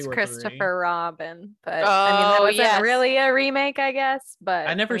really number two liked or three. Christopher Robin, but I mean that Oh, wasn't yes. really a remake, I guess. But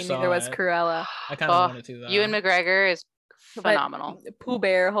I never I mean, saw neither was it. Cruella. I kind of Oh, wanted to though. Ewan McGregor is But phenomenal. Pooh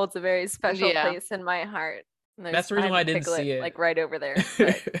Bear holds a very special Yeah. place in my heart. And That's the reason have why I a didn't Piglet, see it. like right over there.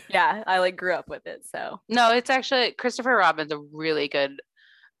 But yeah, I like grew up with it, so No, it's actually Christopher Robin's a really good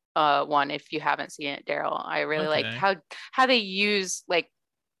one if you haven't seen it, Daryl. I really like Okay. how they use like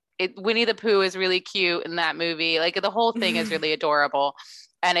it. Winnie the Pooh is really cute in that movie. Like the whole thing is really adorable.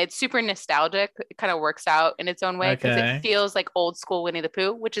 And it's super nostalgic. It kind of works out in its own way because it Okay. feels like old school Winnie the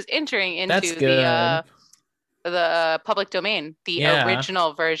Pooh, which is entering That's into good. the public domain, the Yeah.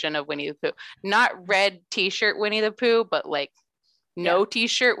 original version of Winnie the Pooh. Not red t-shirt Winnie the Pooh, but like yeah. no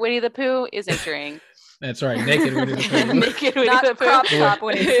t-shirt Winnie the Pooh is entering. That's right. Naked Winnie the Pooh. Naked Winnie Not the Pooh. crop top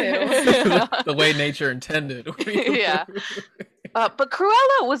Winnie the Pooh. The way nature intended. Yeah. But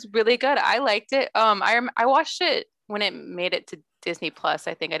Cruella was really good. I liked it. I watched it when it made it to Disney Plus.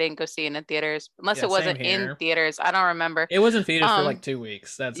 I think I didn't go see it in theaters unless Yeah, it same wasn't in here. theaters. I don't remember. It was in theaters for Um, like 2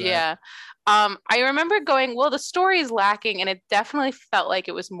 weeks. That's it. yeah. I remember going, well, the story's lacking, and it definitely felt like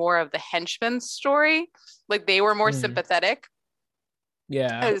it was more of the henchman's story. Like they were more Mm. sympathetic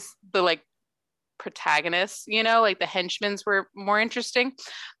Yeah. as the like protagonists, like the henchmen's were more interesting.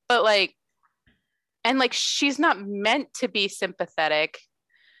 But like, and like she's not meant to be sympathetic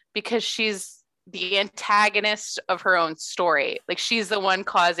because she's the antagonist of her own story. Like she's the one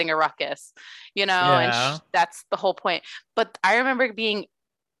causing a ruckus, and Yeah. that's the whole point. But I remember being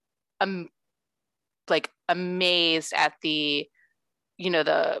like amazed at the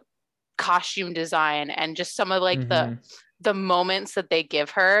costume design and just some of like Mhm. the moments that they give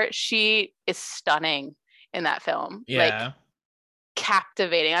her. She is stunning in that film. Like Yeah.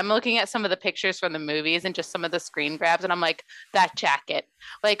 captivating. I'm looking at some of the pictures from the movies and just some of the screen grabs, and I'm like, that jacket,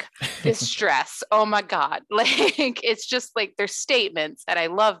 like this dress, oh my God. Like it's just like their statements, and I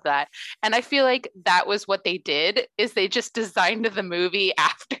love that. And I feel like that was what they did, is they just designed the movie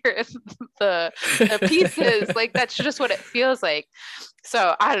after the pieces. Like that's just what it feels like.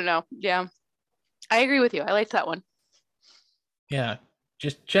 So I don't know. Yeah. I agree with you. I liked that one. Yeah.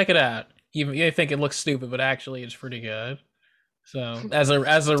 Just check it out. Even you think it looks stupid, but actually it's pretty good. So as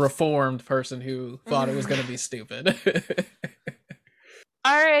a reformed person who thought it was gonna be stupid.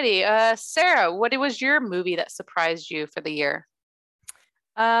 Alrighty. Sarah, what was your movie that surprised you for the year?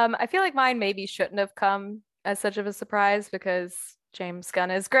 I feel like mine maybe shouldn't have come as such of a surprise because James Gunn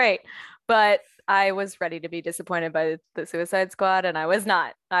is great, but I was ready to be disappointed by the Suicide Squad, and I was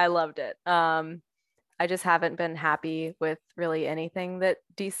not. I loved it. I just haven't been happy with really anything that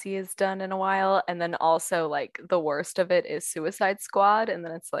DC has done in a while. And then also like the worst of it is Suicide Squad. And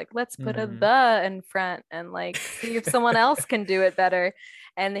then it's like, let's put a Mhm. the in front and like see if someone else can do it better.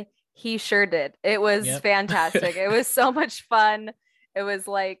 And he sure did. It was Yep. fantastic. It was so much fun. It was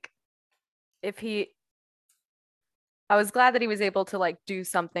like I was glad that he was able to like do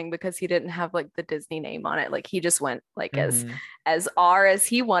something because he didn't have like the Disney name on it. Like he just went like Mhm. as R as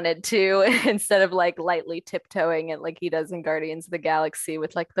he wanted to instead of like lightly tiptoeing it like he does in Guardians of the Galaxy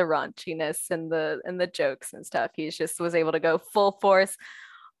with like the raunchiness and the jokes and stuff. He just was able to go full force,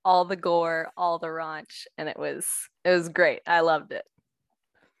 all the gore, all the raunch, and it was great. I loved it.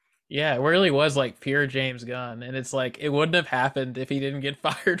 Yeah, it really was like pure James Gunn, and it's like it wouldn't have happened if he didn't get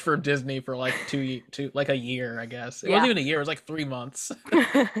fired from Disney for like like a year, I guess. It Yeah. wasn't even a year; it was like 3 months.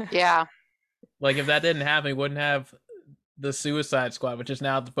 Yeah. Like if that didn't happen, we wouldn't have the Suicide Squad, which is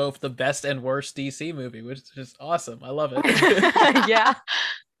now both the best and worst DC movie, which is just awesome. I love it. Yeah.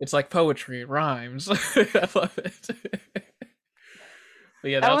 It's like poetry; it rhymes. I love it.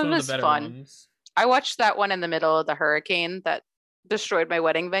 But yeah, That that was one one of was the better fun. ones. I watched that one in the middle of the hurricane that destroyed my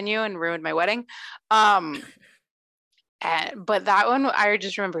wedding venue and ruined my wedding. But that one I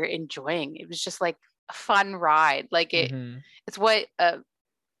just remember enjoying. It was just like a fun ride. Like Mhm. it's what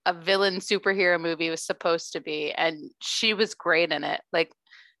a villain superhero movie was supposed to be, and she was great in it. Like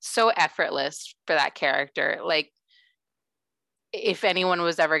so effortless for that character. Like if anyone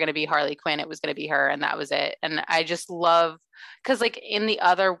was ever going to be Harley Quinn, it was going to be her, and that was it. And I just love because like in the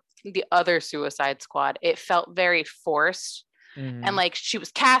other Suicide Squad, it felt very forced. And like she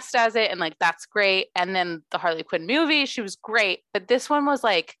was cast as it, and like that's great. And then the Harley Quinn movie, she was great, but this one was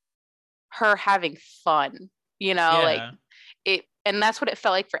like her having fun, like it. And that's what it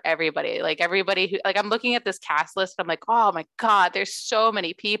felt like for everybody. Like everybody who, like, I'm looking at this cast list, I'm like, oh my god, there's so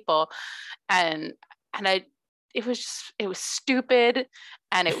many people. And it was stupid,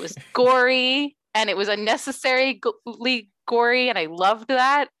 and it was gory, and it was unnecessarily gory, and I loved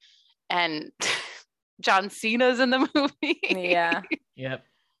that. And John Cena's in the movie. Yeah. Yep.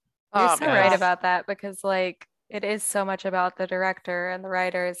 You're so right about that, because like it is so much about the director and the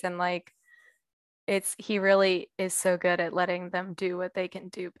writers, and like he really is so good at letting them do what they can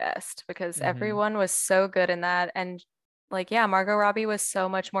do best, because everyone was so good in that. And like, yeah, Margot Robbie was so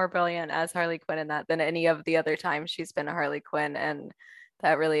much more brilliant as Harley Quinn in that than any of the other times she's been a Harley Quinn. And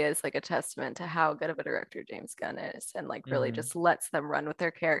that really is like a testament to how good of a director James Gunn is, and like really just lets them run with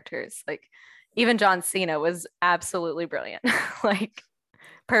their characters. Like even John Cena was absolutely brilliant. Like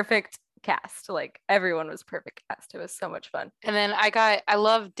perfect cast. Like everyone was perfect cast. It was so much fun. And then I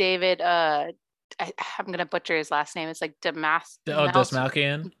love David, I'm gonna butcher his last name. It's like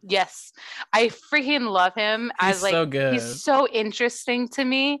Dastmalchian. Yes, I freaking love him. He's so good. He's so interesting to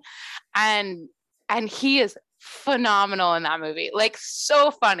me, and he is phenomenal in that movie. Like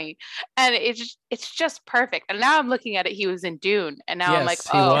so funny, and it's just perfect. And now I'm looking at it. He was in Dune, and now I'm like,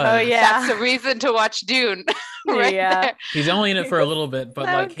 oh yeah, that's the reason to watch Dune. Right there. He's only in it for a little bit, but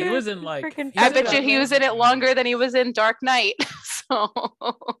like he was in like I bet you he was in it longer than he was in Dark Knight. So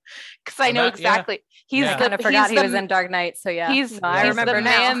because I know exactly. He's I kind of forgot he was in Dark Knight. So yeah, I remember the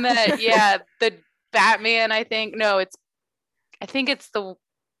man that the Batman. I think it's the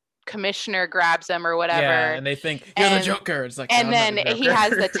commissioner grabs him or whatever. Yeah, and they think you're the Joker. It's like, and then he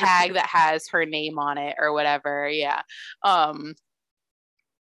has the tag that has her name on it or whatever. Yeah. And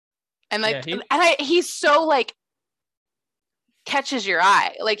like, he's so like catches your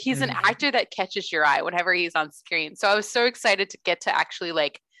eye. Like he's an actor that catches your eye whenever he's on screen. So I was so excited to get to actually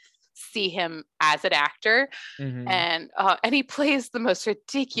like see him as an actor. And he plays the most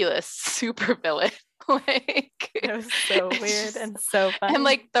ridiculous super villain. Like it was so weird and so funny. And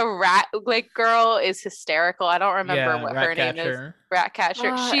like the rat like girl is hysterical. I don't remember what her name is.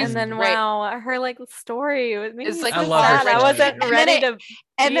 Ratcatcher. She's and then great. Wow, her like story with me. It's like I love her. I wasn't ready to.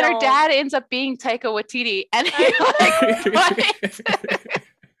 And then her dad ends up being Taika Waititi, and you're like, what? Yes.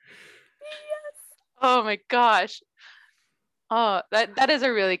 Oh my gosh. Oh, that is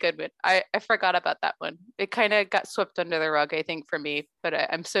a really good one. I forgot about that one. It kind of got swept under the rug, I think, for me. But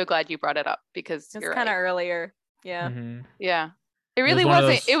I'm so glad you brought it up because it's kind of earlier. Yeah. Yeah. It really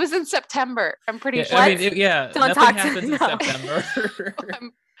wasn't. It was in September. I'm pretty sure. I mean, nothing happens in September.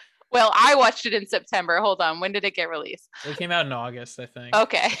 Well, I watched it in September. Hold on. When did it get released? It came out in August, I think.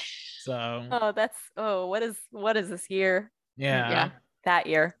 Okay. So. What is this year? Yeah. That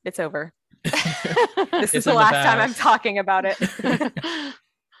year. It's over. This is the last time I'm talking about it.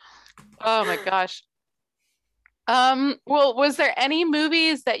 Oh my gosh. Well, was there any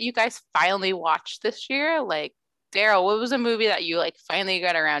movies that you guys finally watched this year? Like, Daryl, what was a movie that you like finally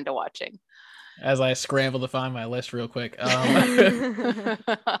got around to watching? As I scramble to find my list real quick.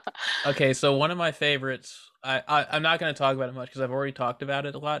 Okay, so one of my favorites, I'm not going to talk about it much because I've already talked about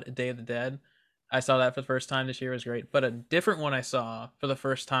it a lot. Day of the Dead. I saw that for the first time this year. It was great. But a different one I saw for the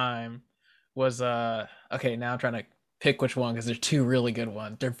first time was okay, now I'm trying to pick which one because there's two really good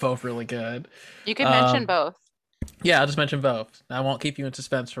ones. They're both really good. You can mention both. Yeah, I'll just mention both. I won't keep you in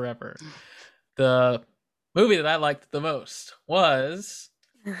suspense forever. The movie that I liked the most was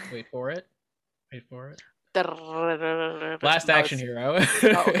wait for it. Last Action Hero.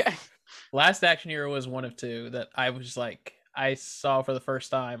 Oh, okay. Last Action Hero was one of two that I was like I saw for the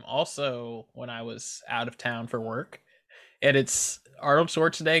first time also when I was out of town for work. And it's Arnold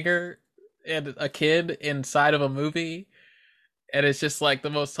Schwarzenegger and a kid inside of a movie, and it's just like the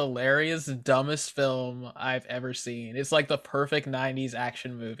most hilarious, dumbest film I've ever seen. It's like the perfect 90s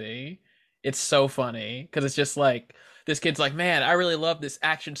action movie. It's so funny because it's just like this kid's like, man, I really love this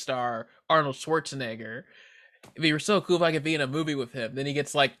action star Arnold Schwarzenegger. It'd be so cool if I could be in a movie with him. Then he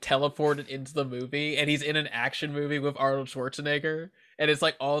gets like teleported into the movie and he's in an action movie with Arnold Schwarzenegger, and it's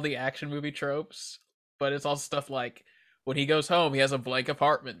like all the action movie tropes, but it's also stuff like when he goes home, he has a blank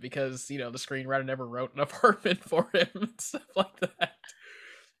apartment because, the screenwriter never wrote an apartment for him and stuff like that.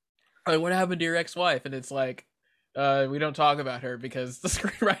 Like, what happened to your ex-wife? And it's like, we don't talk about her because the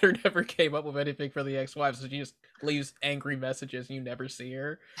screenwriter never came up with anything for the ex-wife, so she just leaves angry messages and you never see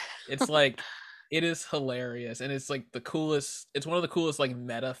her. It's like, it is hilarious, and it's like it's one of the coolest like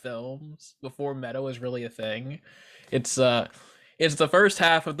meta films before meta was really a thing. It it's the first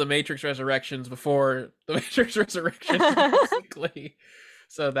half of the Matrix Resurrections before the Matrix Resurrections, basically.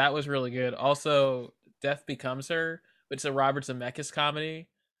 So that was really good. Also, Death Becomes Her, which is a Robert Zemeckis comedy.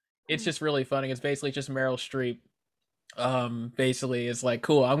 It's just really funny. It's basically just Meryl Streep. Basically, it's like,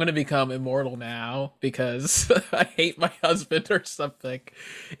 cool, I'm gonna become immortal now because I hate my husband or something.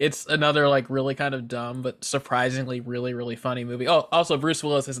 It's another like really kind of dumb but surprisingly really really funny movie. Oh, also Bruce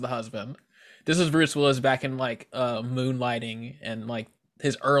Willis is the husband. This is Bruce Willis back in like Moonlighting and like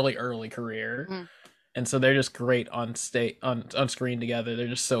his early career. Mhm. And so they're just great on state on screen together. They're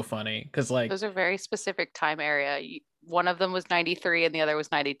just so funny because like Those are very specific time area. One of them was 93 and the other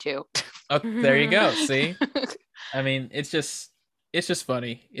was 92. oh, there you go. See, I mean, it's just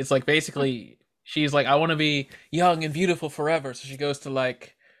funny. It's like basically she's like, I want to be young and beautiful forever. So she goes to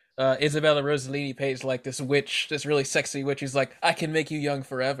like Isabella Rossellini plays like this witch, this really sexy witch. Who's like, I can make you young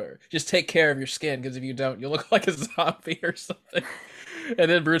forever. Just take care of your skin, because if you don't, you'll look like a zombie or something. And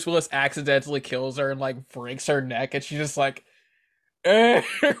then Bruce Willis accidentally kills her and like breaks her neck, and she's just like,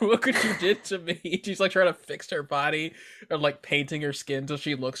 look what you did to me. She's like trying to fix her body or like painting her skin till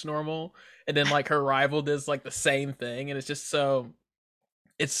she looks normal. And then like her rival does like the same thing, and it's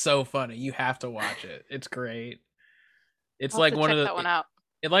so funny. You have to watch it. It's great. It's I'll like have to one check of that one out.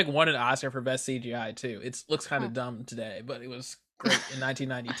 it like won an Oscar for best CGI too. It looks kind of dumb today, but it was great in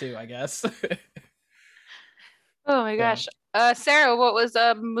 1992, I guess. Oh my Yeah. gosh. Sarah, what was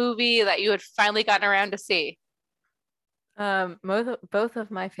a movie that you had finally gotten around to see? Both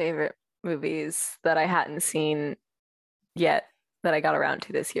of my favorite movies that I hadn't seen yet that I got around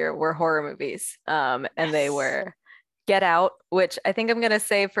to this year were horror movies. And they Yes. were Get Out, which I think I'm gonna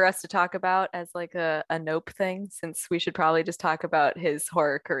save for us to talk about as like a Nope thing, since we should probably just talk about his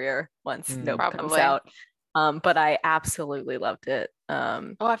horror career once Nope comes Probably. out. But I absolutely loved it.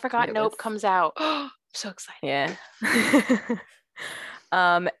 Oh, I forgot it Nope was- comes out. I'm so excited. Yeah.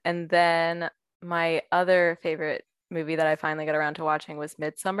 And then my other favorite movie that I finally got around to watching was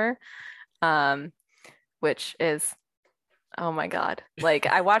Midsummer, which is, oh my God. Like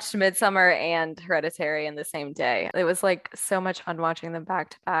I watched Midsummer and Hereditary in the same day. It was like so much fun watching them back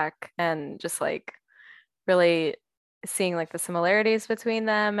to back and just like really seeing like the similarities between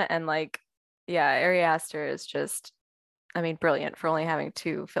them. And like, yeah, Ari Aster is just, I mean, brilliant for only having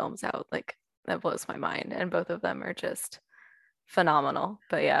two films out. Like that blows my mind. And both of them are just phenomenal.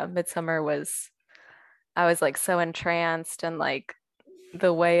 But yeah, Midsummer was, I was like so entranced, and like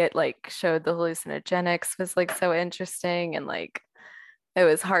the way it like showed the hallucinogenics was like so interesting, and like it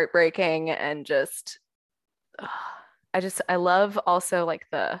was heartbreaking, and just I love also like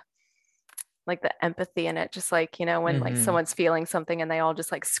the empathy in it, just like, you know, when like Mhm. someone's feeling something and they all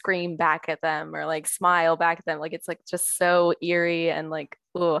just like scream back at them or like smile back at them, like it's like just so eerie and like,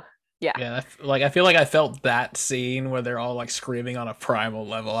 oh yeah. Yeah, like I feel like I felt that scene where they're all like screaming on a primal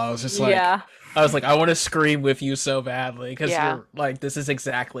level. I was just like, Yeah. I was like, I want to scream with you so badly because Yeah. you're like, this is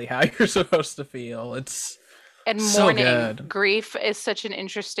exactly how you're supposed to feel. It's And So mourning, good. grief is such an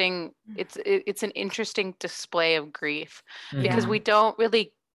interesting, it's an interesting display of grief, because Yeah. we don't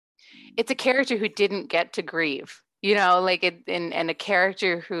really, it's a character who didn't get to grieve, you know, like and a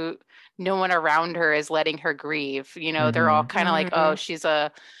character who no one around her is letting her grieve, you know, they're all kind of like, oh, she's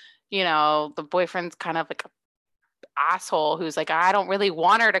a, you know, the boyfriend's kind of like a asshole who's like, I don't really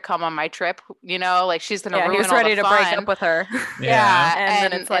want her to come on my trip, you know, like she's gonna Yeah, ruin he was all ready the to break fun. up with her. Yeah,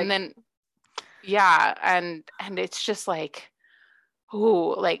 And then it's like- and then yeah, and it's just like,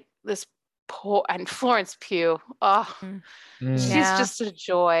 ooh, like this poor, and Florence Pugh, oh, she's Yeah. just a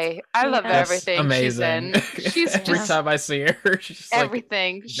joy. I love Yeah. That's everything amazing. she's in. She's Every just time I see her, she's just like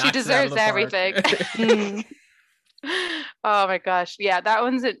everything. She knocks it out of deserves the park. everything. Mm. Oh my gosh, yeah, that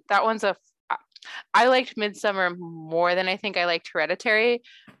one's a. I liked Midsummer more than I think I liked Hereditary,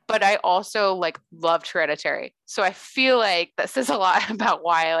 but I also like loved Hereditary. So I feel like that says a lot about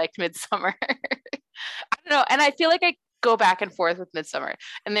why I liked Midsummer. I don't know, and I feel like I go back and forth with Midsummer,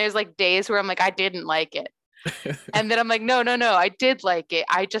 and there's like days where I'm like, I didn't like it, and then I'm like, no, I did like it.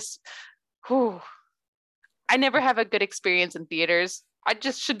 I just, whew, I never have a good experience in theaters. I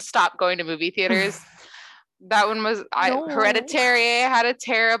just should stop going to movie theaters. That one was No. Hereditary. I had a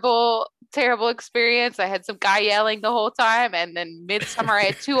terrible experience. I had some guy yelling the whole time, and then Midsummer, I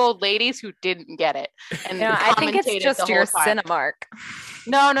had two old ladies who didn't get it. And You know, I think it's commentated just the your whole time. Cinemark.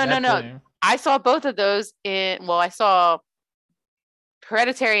 No. That too. I saw both of those I saw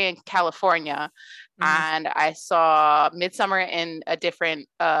Hereditary in California, and I saw Midsummer in a different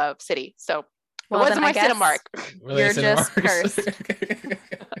city. So Well, it then wasn't I my guess Cinemark. Really, You're just Cinemarks?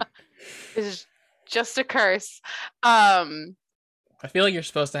 It's just a curse. I feel like you're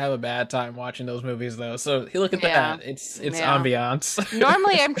supposed to have a bad time watching those movies though. So look at Yeah. that. It's Yeah. ambiance.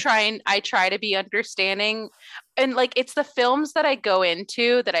 Normally I try to be understanding, and like it's the films that I go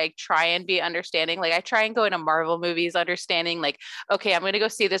into that I try and be understanding. Like I try and go into Marvel movies understanding, like, okay, I'm going to go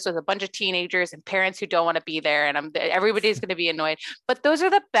see this with a bunch of teenagers and parents who don't want to be there, and everybody's going to be annoyed. But those are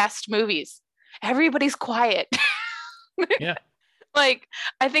the best movies. Everybody's quiet. Yeah. Like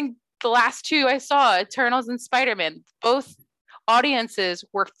I think the last two I saw, Eternals and Spider-Man, both audiences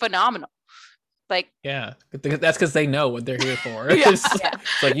were phenomenal. Like, yeah, that's because they know what they're here for. Yeah.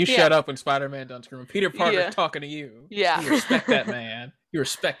 It's like you shut up when Spider-Man don't scream. Peter Parker's talking to you. Yeah. You respect that man. You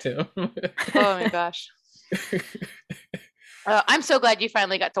respect him. Oh my gosh. I'm so glad you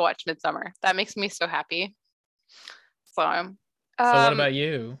finally got to watch Midsummer. That makes me so happy. So what about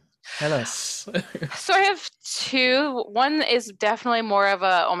you? Tell us. So I have two. One is definitely more of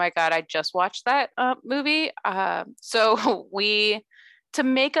a, oh my God, I just watched that movie. So to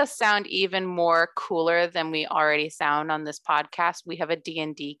make us sound even more cooler than we already sound on this podcast, we have a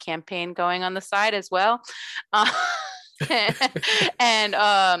D&D campaign going on the side as well. And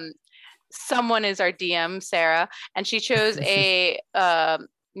someone is our DM, Sarah, and she chose a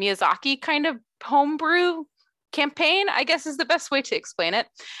Miyazaki kind of homebrew campaign, I guess is the best way to explain it.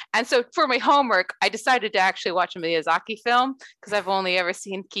 And so for my homework, I decided to actually watch a Miyazaki film because I've only ever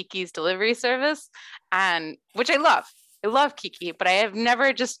seen Kiki's Delivery Service, and which I love. I love Kiki, but I have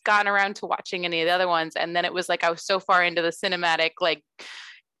never just gotten around to watching any of the other ones. And then it was like I was so far into the cinematic like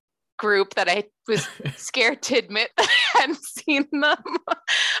group that I was scared to admit that I hadn't seen them.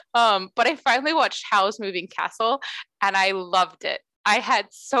 But I finally watched Howl's Moving Castle and I loved it. I had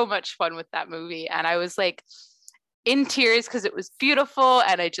so much fun with that movie, and I was like in tears because it was beautiful,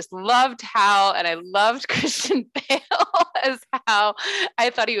 and I just loved Hal, and I loved Christian Bale as Hal. I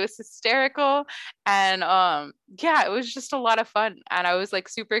thought he was hysterical, and yeah, it was just a lot of fun, and I was like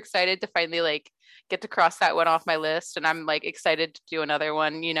super excited to finally like get to cross that one off my list, and I'm like excited to do another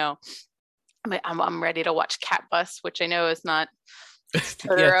one. You know, I'm ready to watch Cat Bus, which I know is not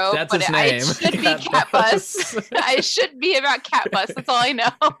Totoro, yeah, that's his name. It should be Cat Bus. I should be about Cat Bus. That's all I know.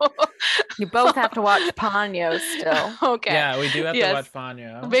 You both have to watch Ponyo still. Okay. Yeah, we do have to watch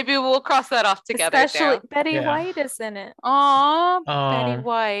Ponyo. Maybe we'll cross that off together. Especially Betty White is in it. Aww, Betty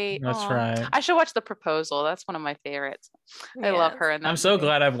White. That's right. I should watch The Proposal. That's one of my favorites. I love her in that. I'm so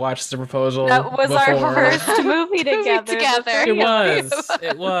glad I've watched The Proposal. That was before. our first movie together.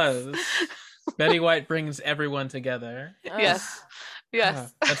 It was. Betty White brings everyone together. Yes.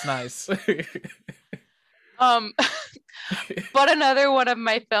 Yes. That's nice. But another one of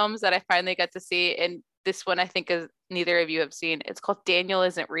my films that I finally got to see, and this one I think is neither of you have seen, it's called Daniel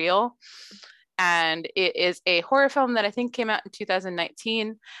Isn't Real. And it is a horror film that I think came out in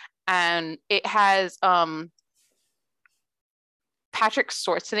 2019. And it has Patrick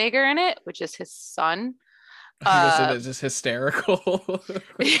Schwarzenegger in it, which is his son. It's just hysterical.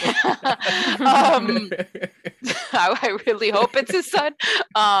 I really hope it's his son.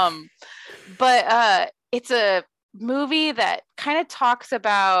 But it's a movie that kind of talks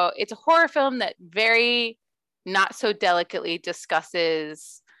about, it's a horror film that very not so delicately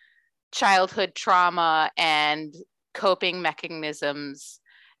discusses childhood trauma and coping mechanisms,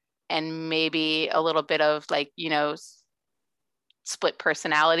 and maybe a little bit of like, you know, split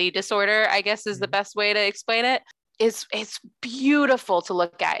personality disorder, I guess is the best way to explain it. It's beautiful to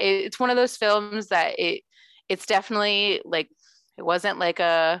look at. It's one of those films that it's definitely like, it wasn't like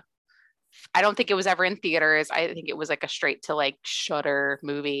I don't think it was ever in theaters. I think it was like a straight to like Shudder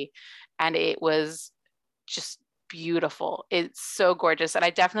movie, and it was just beautiful. It's so gorgeous, and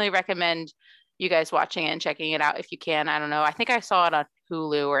I definitely recommend you guys watching it and checking it out if you can. I don't know. I think I saw it on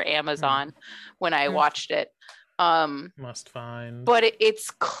Hulu or Amazon when I watched it. Must find. But it's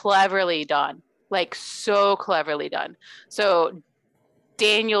cleverly done, like so cleverly done. So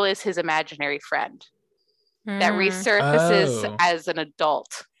Daniel is his imaginary friend that resurfaces as an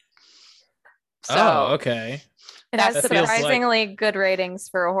adult. So okay. It has surprisingly good ratings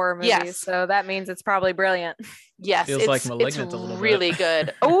for a horror movie, yes. So that means it's probably brilliant. Yes, feels like Malignant a little bit. Really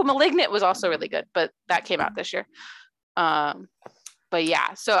good. Oh, Malignant was also really good, but that came out this year. But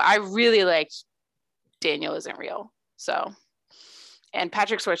yeah, so I really liked Daniel Isn't Real. So, and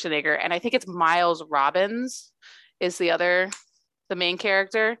Patrick Schwarzenegger, and I think it's Miles Robbins is the main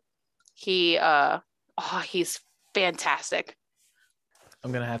character. He's fantastic.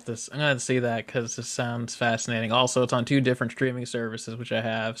 I'm gonna have to see that because this sounds fascinating. Also, it's on 2 different streaming services, which I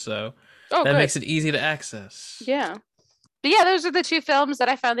have, so that makes it easy to access. Yeah, but yeah, those are the 2 films that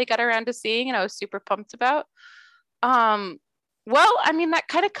I finally got around to seeing, and I was super pumped about. Well, I mean, that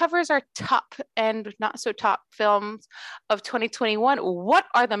kind of covers our top and not so top films of 2021. What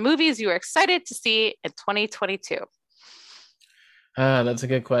are the movies you are excited to see in 2022? That's a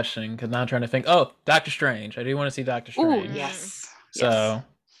good question because now I'm trying to think. Oh, Doctor Strange. I do want to see Doctor Ooh, Strange. Mm, yes. Yes. So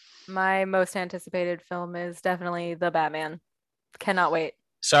my most anticipated film is definitely The Batman. Cannot wait.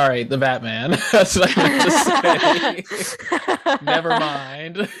 sorry, the Batman. That's what I meant to say. Never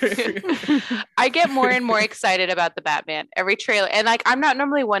mind. I get more and more excited about the Batman every trailer, and like I'm not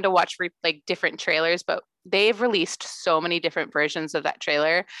normally one to watch like different trailers, but they've released so many different versions of that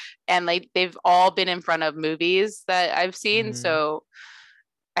trailer, and like they've all been in front of movies that I've seen, Mhm. so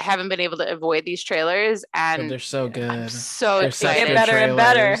I haven't been able to avoid these trailers, But and they're so I'm good. so They're They such get good excited. better and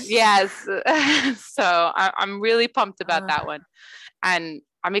better. trailers. Yes, so I'm really pumped about Uh, that one, and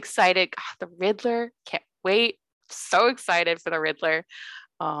I'm excited. God, the Riddler, can't wait. So excited for the Riddler,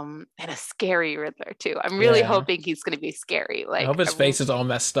 and a scary Riddler too. I'm really Yeah. hoping he's going to be scary. I hope his face is all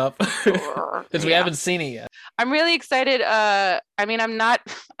messed up because we Yeah, haven't seen it yet. I'm really excited. I mean, I'm not.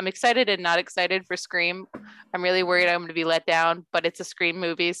 I'm excited and not excited for Scream. I'm really worried I'm going to be let down, but it's a Scream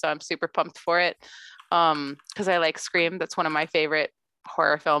movie, so I'm super pumped for it. Because I like Scream. That's one of my favorite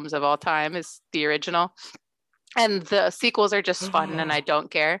horror films of all time. Is the original, and the sequels are just fun, and I don't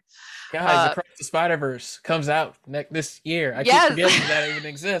care. Guys, Uh, Across the Spider Verse comes out this year. I keep yes. forgetting that even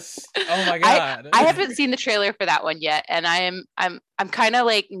exists. Oh my I god. I haven't seen the trailer for that one yet, and I'm kind of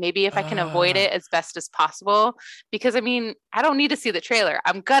like maybe if I can avoid Ah, it as best as possible, because I mean I don't need to see the trailer.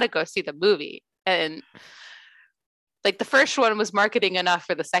 I'm gonna go see the movie, and like the first one was marketing enough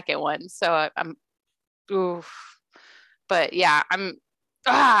for the second one, so I'm oof. But yeah, I'm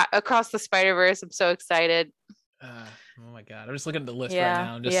Across the Spider Verse. I'm so excited. oh my god. I'm just looking at the list right yeah,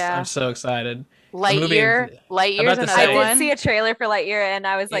 now. I'm yeah. so excited. A movie Lightyear. I'm Lightyear's about to I another say did see one. a trailer for Lightyear and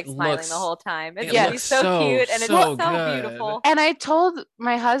I was it like smiling the looks whole time. It's it gonna be looks Yes. so so cute and it's Well, so so good. beautiful. and I told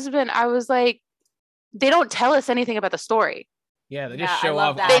my husband, I was like, they don't tell us anything about the story. Yeah, they just Yeah, I show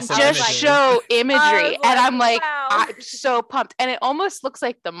love off They that. awesome I was just like, images. show I imagery, was and like, I'm like, wow. I'm so pumped. And it almost looks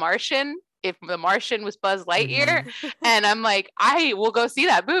like The Martian, if The Martian was Buzz Lightyear. Mhm. And I'm like, I will go see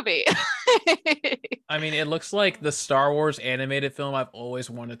that movie. I mean, it looks like the Star Wars animated film I've always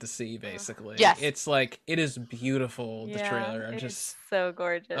wanted to see, basically. Yes. It's like it is beautiful, the Yeah, trailer. it's so I'm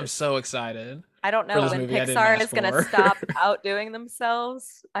gorgeous. so excited I don't for know this when movie I didn't Pixar ask is gonna for. stop outdoing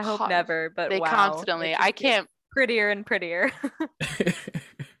themselves. I hope God, never, but they wow, constantly, it I just gets can't. prettier and prettier.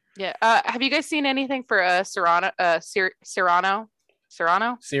 Yeah. Have you guys seen anything for Cyrano? Cyrano?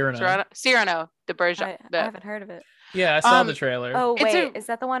 Cyrano. Cyrano, the Berger. I haven't heard of it. Yeah, I saw the Um, trailer. Oh it's wait, a is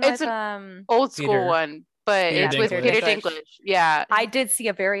that the one it's with an old school Peter. one, but Peter it's yeah, with Peter Dinklage. Peter Dinklage. Dinklage. Yeah. I did see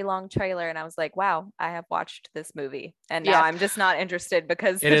a very long trailer and I was like, wow, I have watched this movie. And now Yes. I'm just not interested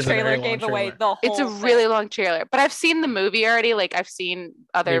because It the is a very trailer long gave away trailer. the It's a whole really thing. long trailer, but I've seen the movie already. Like I've seen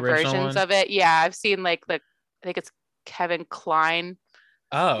The other original versions one. of it. Yeah, I've seen like I think it's Kevin Kline.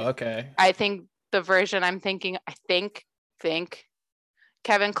 Oh, okay. I think the version I'm thinking, think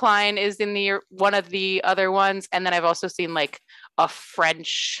Kevin Kline is in the one of the other ones, and then I've also seen like a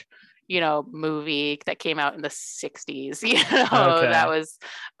French, movie that came out in the '60s. That Okay. was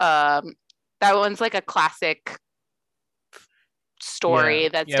that one's like a classic Yeah. story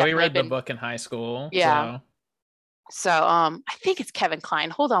that's Yeah, we definitely read the been book in high school, yeah. so So I think it's Kevin Kline.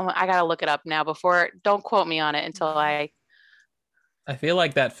 Hold on, I gotta look it up now before don't quote me on it until I feel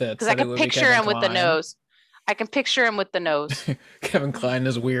like that fits because I that it can would be picture Kevin him with the Kline. nose. I can picture him with the nose. Kevin Kline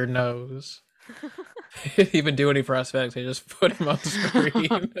has weird nose. He didn't even do any prosthetics. They just put him on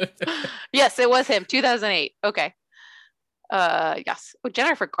screen. Yes, it was him. 2008. Okay. Yes. Oh,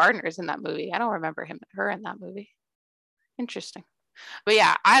 Jennifer Gardner is in that movie. I don't remember her in that movie. Interesting. But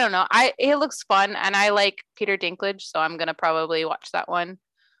yeah, I don't know. It looks fun, and I like Peter Dinklage, so I'm gonna probably watch that one.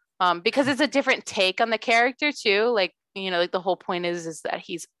 Because it's a different take on the character too. Like like the whole point is that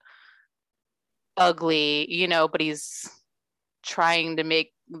he's ugly, but he's trying to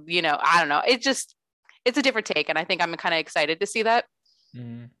make I don't know. It's a different take, and I think I'm kind of excited to see that.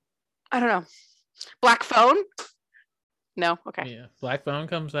 Mm. I don't know. Black Phone? No. Okay. Yeah, Black Phone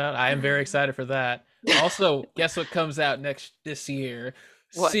comes out. I am very excited for that. Also, guess what comes out this year?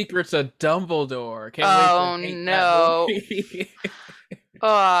 What? Secrets of Dumbledore. Can't Oh wait to hate that no. movie.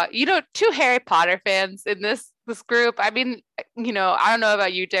 Two Harry Potter fans in this group. I mean, I don't know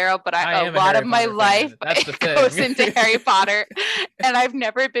about you, Daryl, but I a am a lot Harry of my Potter life fan. That's the goes thing. into Harry Potter, and I've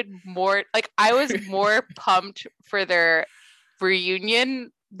never been more like I was more pumped for their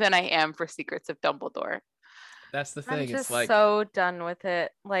reunion than I am for Secrets of Dumbledore. That's the I'm thing. just It's like so done with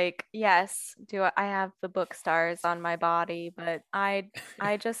it. Like, yes, do I have the book stars on my body, but I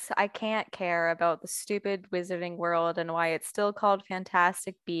can't care about the stupid wizarding world and why it's still called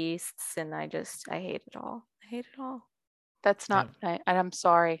Fantastic Beasts, and I hate it all. I hate it all. That's not, and I'm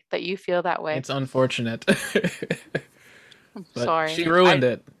sorry that you feel that way. it's unfortunate. I'm But sorry. she ruined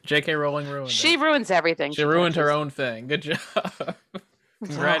it. J.K. Rowling ruined it. She ruins everything. She ruined her own thing. Good job.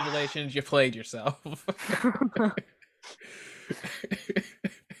 Congratulations, you played yourself.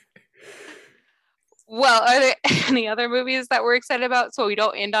 Well, are there any other movies that we're excited about so we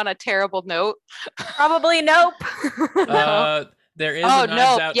don't end on a terrible note? Probably Nope. No. There is Oh, a Knives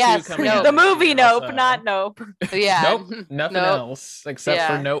Nope, Out yes, 2 coming Nope. out The this movie year Nope, also. not Nope. Yeah. Nope, nothing Nope. else except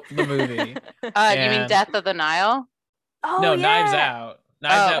for Yeah. Nope the movie. You mean And- Death of the Nile? Oh, No, yeah. Knives Out.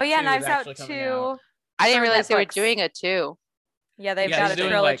 Knives Out Oh, yeah, 2 Knives is Out actually coming 2. out. I didn't For realize they were Netflix. doing it too. Yeah, they've Yeah, got he's a doing,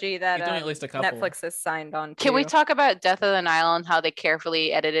 trilogy like, that he's doing at least a couple. Netflix has signed on to. Can we talk about Death of the Nile and how they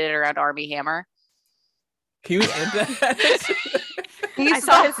carefully edited it around Army Hammer? He was in that. He's I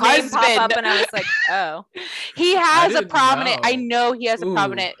saw the his name pop up husband. and I was like, oh. He has a didn't prominent. I know. know he has a Ooh.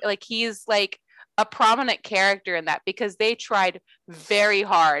 prominent. Like he's like a prominent character in that because they tried very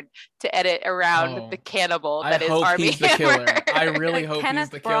hard to edit around Oh. the cannibal I that is hope Army he's the Hammer. killer. I really hope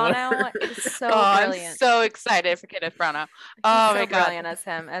Kenneth he's the killer. Branagh is so I'm brilliant. so excited for Kenneth Branagh. He's Oh so my god! brilliant as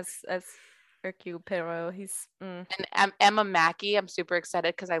him, as Hercule Poirot. He's And Emma Mackey, I'm super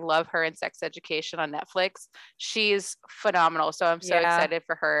excited because I love her in Sex Education on Netflix. She's phenomenal. So I'm so Yeah. excited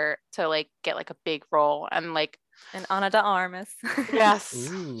for her to like get like a big role and like and Ana de Armas. yes,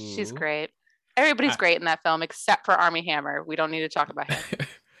 she's Ooh. great. Everybody's I- great in that film except for Army Hammer. We don't need to talk about him.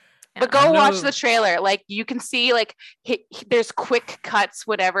 But Yeah. go I watch know- the trailer. Like you can see, like there's quick cuts,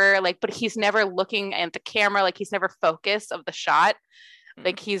 whatever. Like, but he's never looking at the camera. Like he's never focused of the shot.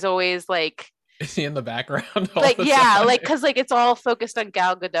 Like he's always like, Is he in the background? all like the yeah, time? like because like it's all focused on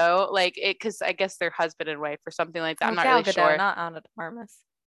Gal Gadot. Like it, because I guess they're husband and wife or something like that. I'm not Gal really Gadot, sure. not Ana de Armas.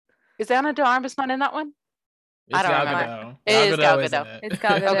 Is Anna de Armas not in that one? It's I don't Gal remember. Gadot. It Gal is Gal Gadot, isn't Gadot. it? It's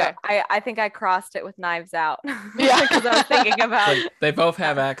Gal Gadot. Okay. I think I crossed it with Knives Out. Yeah. because I was thinking about. Like, they both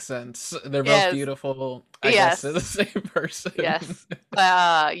have accents. They're both Yes. beautiful. I Yes. guess they're the same person. Yes.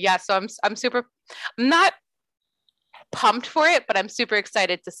 Yeah. So I'm super. I'm not pumped for it, but I'm super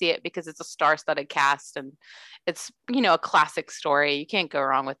excited to see it because it's a star-studded cast and it's a classic story. You can't go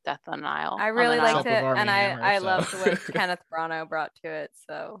wrong with Death on the Nile. I really Nile. liked Top of it, Armie and Hammer, I so. loved what Kenneth Branagh brought to it.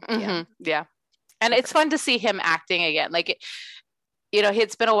 So yeah. Yeah. And it's fun to see him acting again. Like,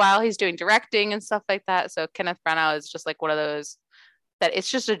 it's been a while. He's doing directing and stuff like that. So Kenneth Branagh is just like one of those that it's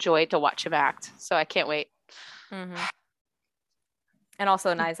just a joy to watch him act. So I can't wait. Mhm. And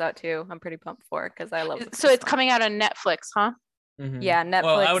also Knives Out too. I'm pretty pumped for it because I love. So it's coming out on Netflix, huh? Mhm. Yeah, Netflix.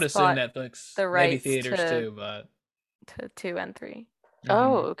 Well, I would assume bought Netflix, the maybe rights theaters to- too, but to 2 and 3.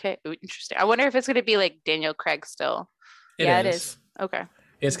 Oh, okay. Ooh, interesting. I wonder if it's going to be like Daniel Craig still. Yeah, it is. Okay.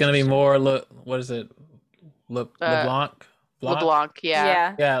 It's gonna be more. What is it? LeBlanc. LeBlanc. Yeah.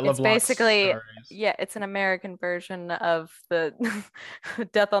 Yeah. Yeah, It's LeBlanc basically stories. yeah, it's an American version of the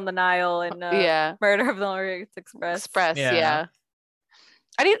Death on the Nile and Yeah. Murder of the Orient Express. Express. Yeah. Yeah.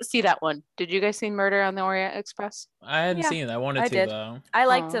 I didn't see that one. Did you guys see Murder on the Orient Express? I hadn't Yeah, seen it. I wanted I to did. though. I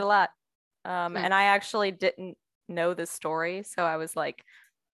liked Aw. it a lot. Hmm. And I actually didn't know the story, so I was like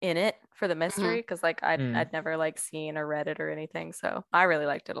in it for the mystery because like I'd never like seen or read it or anything. So I really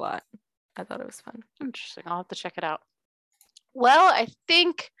liked it a lot. I thought it was fun. Interesting. I'll have to check it out. Well, I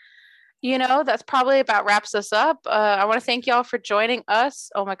think, that's probably about wraps us up. I want to thank y'all for joining us.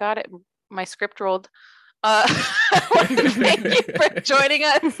 Oh my God, my script rolled. I want to thank you for joining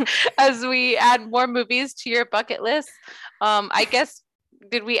us as we add more movies to your bucket list. I guess,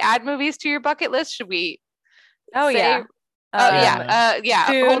 did we add movies to your bucket list? Should we? Oh say- yeah. Oh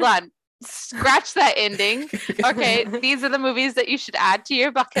yeah. Dune. Hold on. Scratch that ending. Okay, these are the movies that you should add to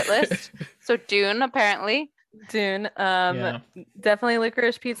your bucket list. So Dune, apparently. Dune. Yeah. Definitely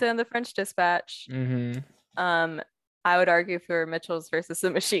Licorice Pizza and the French Dispatch. Mm-hmm. I would argue for Mitchell's versus the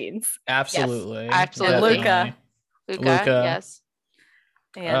Machines. Absolutely. absolutely. Luca. Luca. Yes.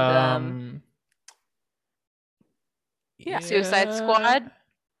 And yeah. Suicide Squad.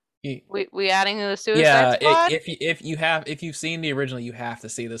 Ye- We adding the Suicide Yeah, Squad. if you've seen the original, you have to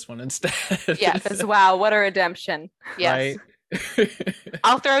see this one instead. Yes. because wow, what a redemption. Yes. Right?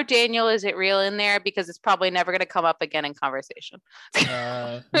 I'll throw Daniel Is It Real in there because it's probably never going to come up again in conversation.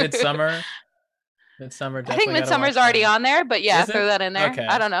 Midsummer. I Definitely think gotta Midsummer's watch already that. on there, but yeah, Is it? throw that in there. Okay.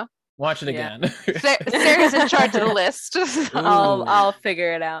 I don't know. Watch it Yeah. again. Sarah's in charge of the list. Ooh. I'll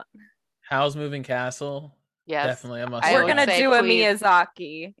figure it out. Howl's Moving Castle. Yes. Definitely a must. I We're would gonna say do a please.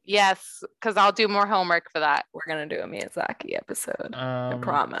 Miyazaki. Yes, because I'll do more homework for that. We're gonna do a Miyazaki episode. I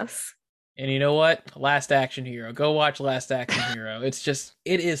promise. And you know what? Last Action Hero. Go watch Last Action Hero. It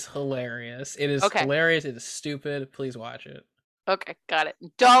is hilarious. It is hilarious. It is stupid. Please watch it. Okay, got it.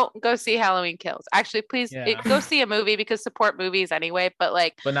 Don't go see Halloween Kills. Actually, please Yeah. go see a movie because support movies anyway. But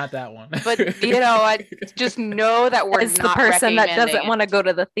not that one. But you know, I just know that we're It's not the person that recommending doesn't it. want to go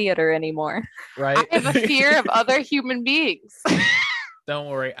to the theater anymore. Right? I have a fear of other human beings. Don't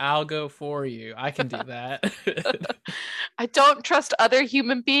worry, I'll go for you. I can do that. I don't trust other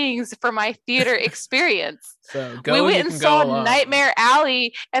human beings for my theater experience. So go. We went you and can saw go alone. Nightmare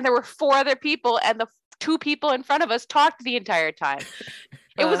Alley, and there were 4 other people, and the 2 people in front of us talked the entire time.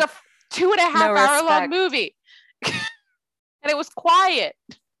 It was a 2.5 hour long movie, and it was quiet.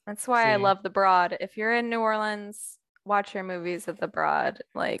 That's why I love the Broad. If you're in New Orleans, watch your movies at the Broad.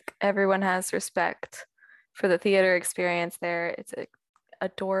 Like, everyone has respect for the theater experience there. It's a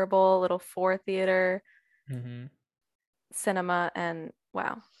adorable little 4 theater cinema, and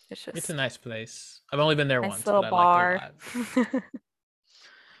wow, it's a nice place. I've only been there once. Little but bar. I liked it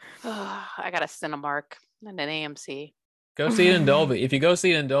a lot. I got a Cinemark and an AMC. Go see it in Dolby. If you go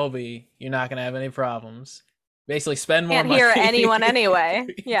see it in Dolby, you're not gonna have any problems. Basically, spend more money. Can't hear anyone anyway.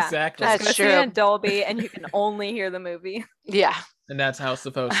 Yeah, exactly. Just go see it in Dolby, and you can only hear the movie. Yeah, and that's how it's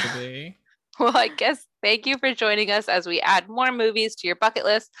supposed to be. Well, I guess thank you for joining us as we add more movies to your bucket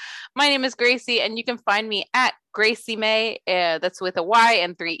list. My name is Gracie, and you can find me at Gracie May. That's with a Y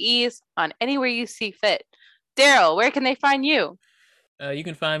and 3 E's on anywhere you see fit. Daryl, where can they find you? You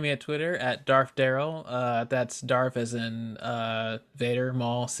can find me at Twitter at Darth Daryl. That's Darth as in Vader,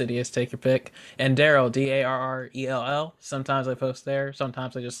 Maul, Sidious, take your pick. And Daryl, Darrell. Sometimes I post there.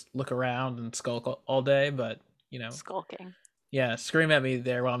 Sometimes I just look around and skulk all day, but you know. Skulking. Yeah, scream at me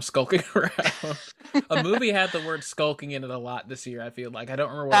there while I'm skulking around. A movie had the word skulking in it a lot this year, I feel like. I don't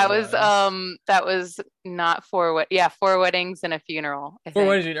remember what that was not 4 weddings and a funeral. I think. 4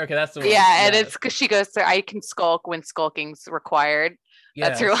 weddings, okay, that's the one. Yeah, and it's because she goes to I can skulk when skulking's required. Yeah.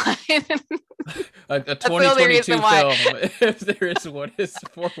 That's her line. a 2022 film, if there is one, is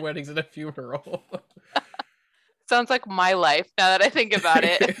 4 weddings and a funeral. Sounds like my life now that I think about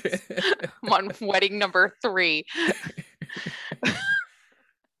it. I'm on wedding number 3.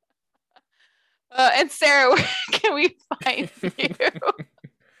 And Sarah, where can we find you?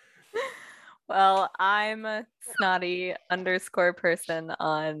 Well, I'm snotty_person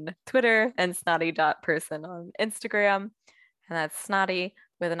on Twitter and snotty.person on Instagram. And that's snotty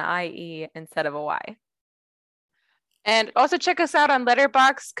with an IE instead of a Y. And also check us out on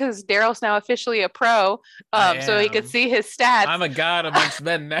Letterboxd because Daryl's now officially a pro, so he could see his stats. I'm a god amongst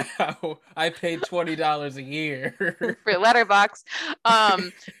men now. I paid $20 a year for Letterboxd,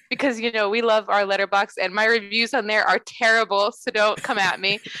 because you know we love our Letterboxd, and my reviews on there are terrible. So don't come at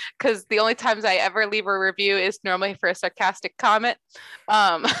me, because the only times I ever leave a review is normally for a sarcastic comment.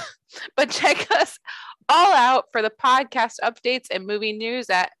 But check us all out for the podcast updates and movie news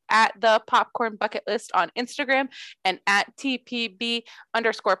at the Popcorn Bucket List on Instagram and at TPB_podcast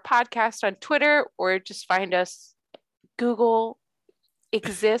on Twitter, or just find us. Google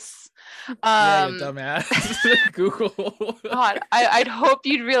exists. Yeah, you dumbass. Google. God, I'd hope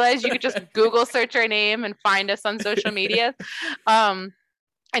you'd realize you could just Google search our name and find us on social media.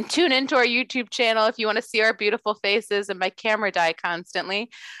 And tune into our YouTube channel if you want to see our beautiful faces and my camera die constantly.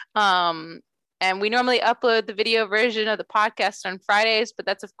 And we normally upload the video version of the podcast on Fridays, but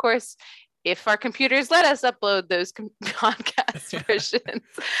that's, of course, if our computers let us upload those podcast versions.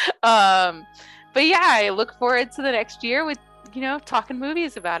 But yeah, I look forward to the next year with, talking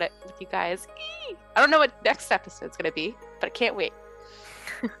movies about it with you guys. I don't know what next episode's going to be, but I can't wait.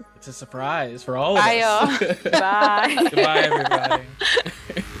 It's a surprise for all of us. Bye. Goodbye, everybody.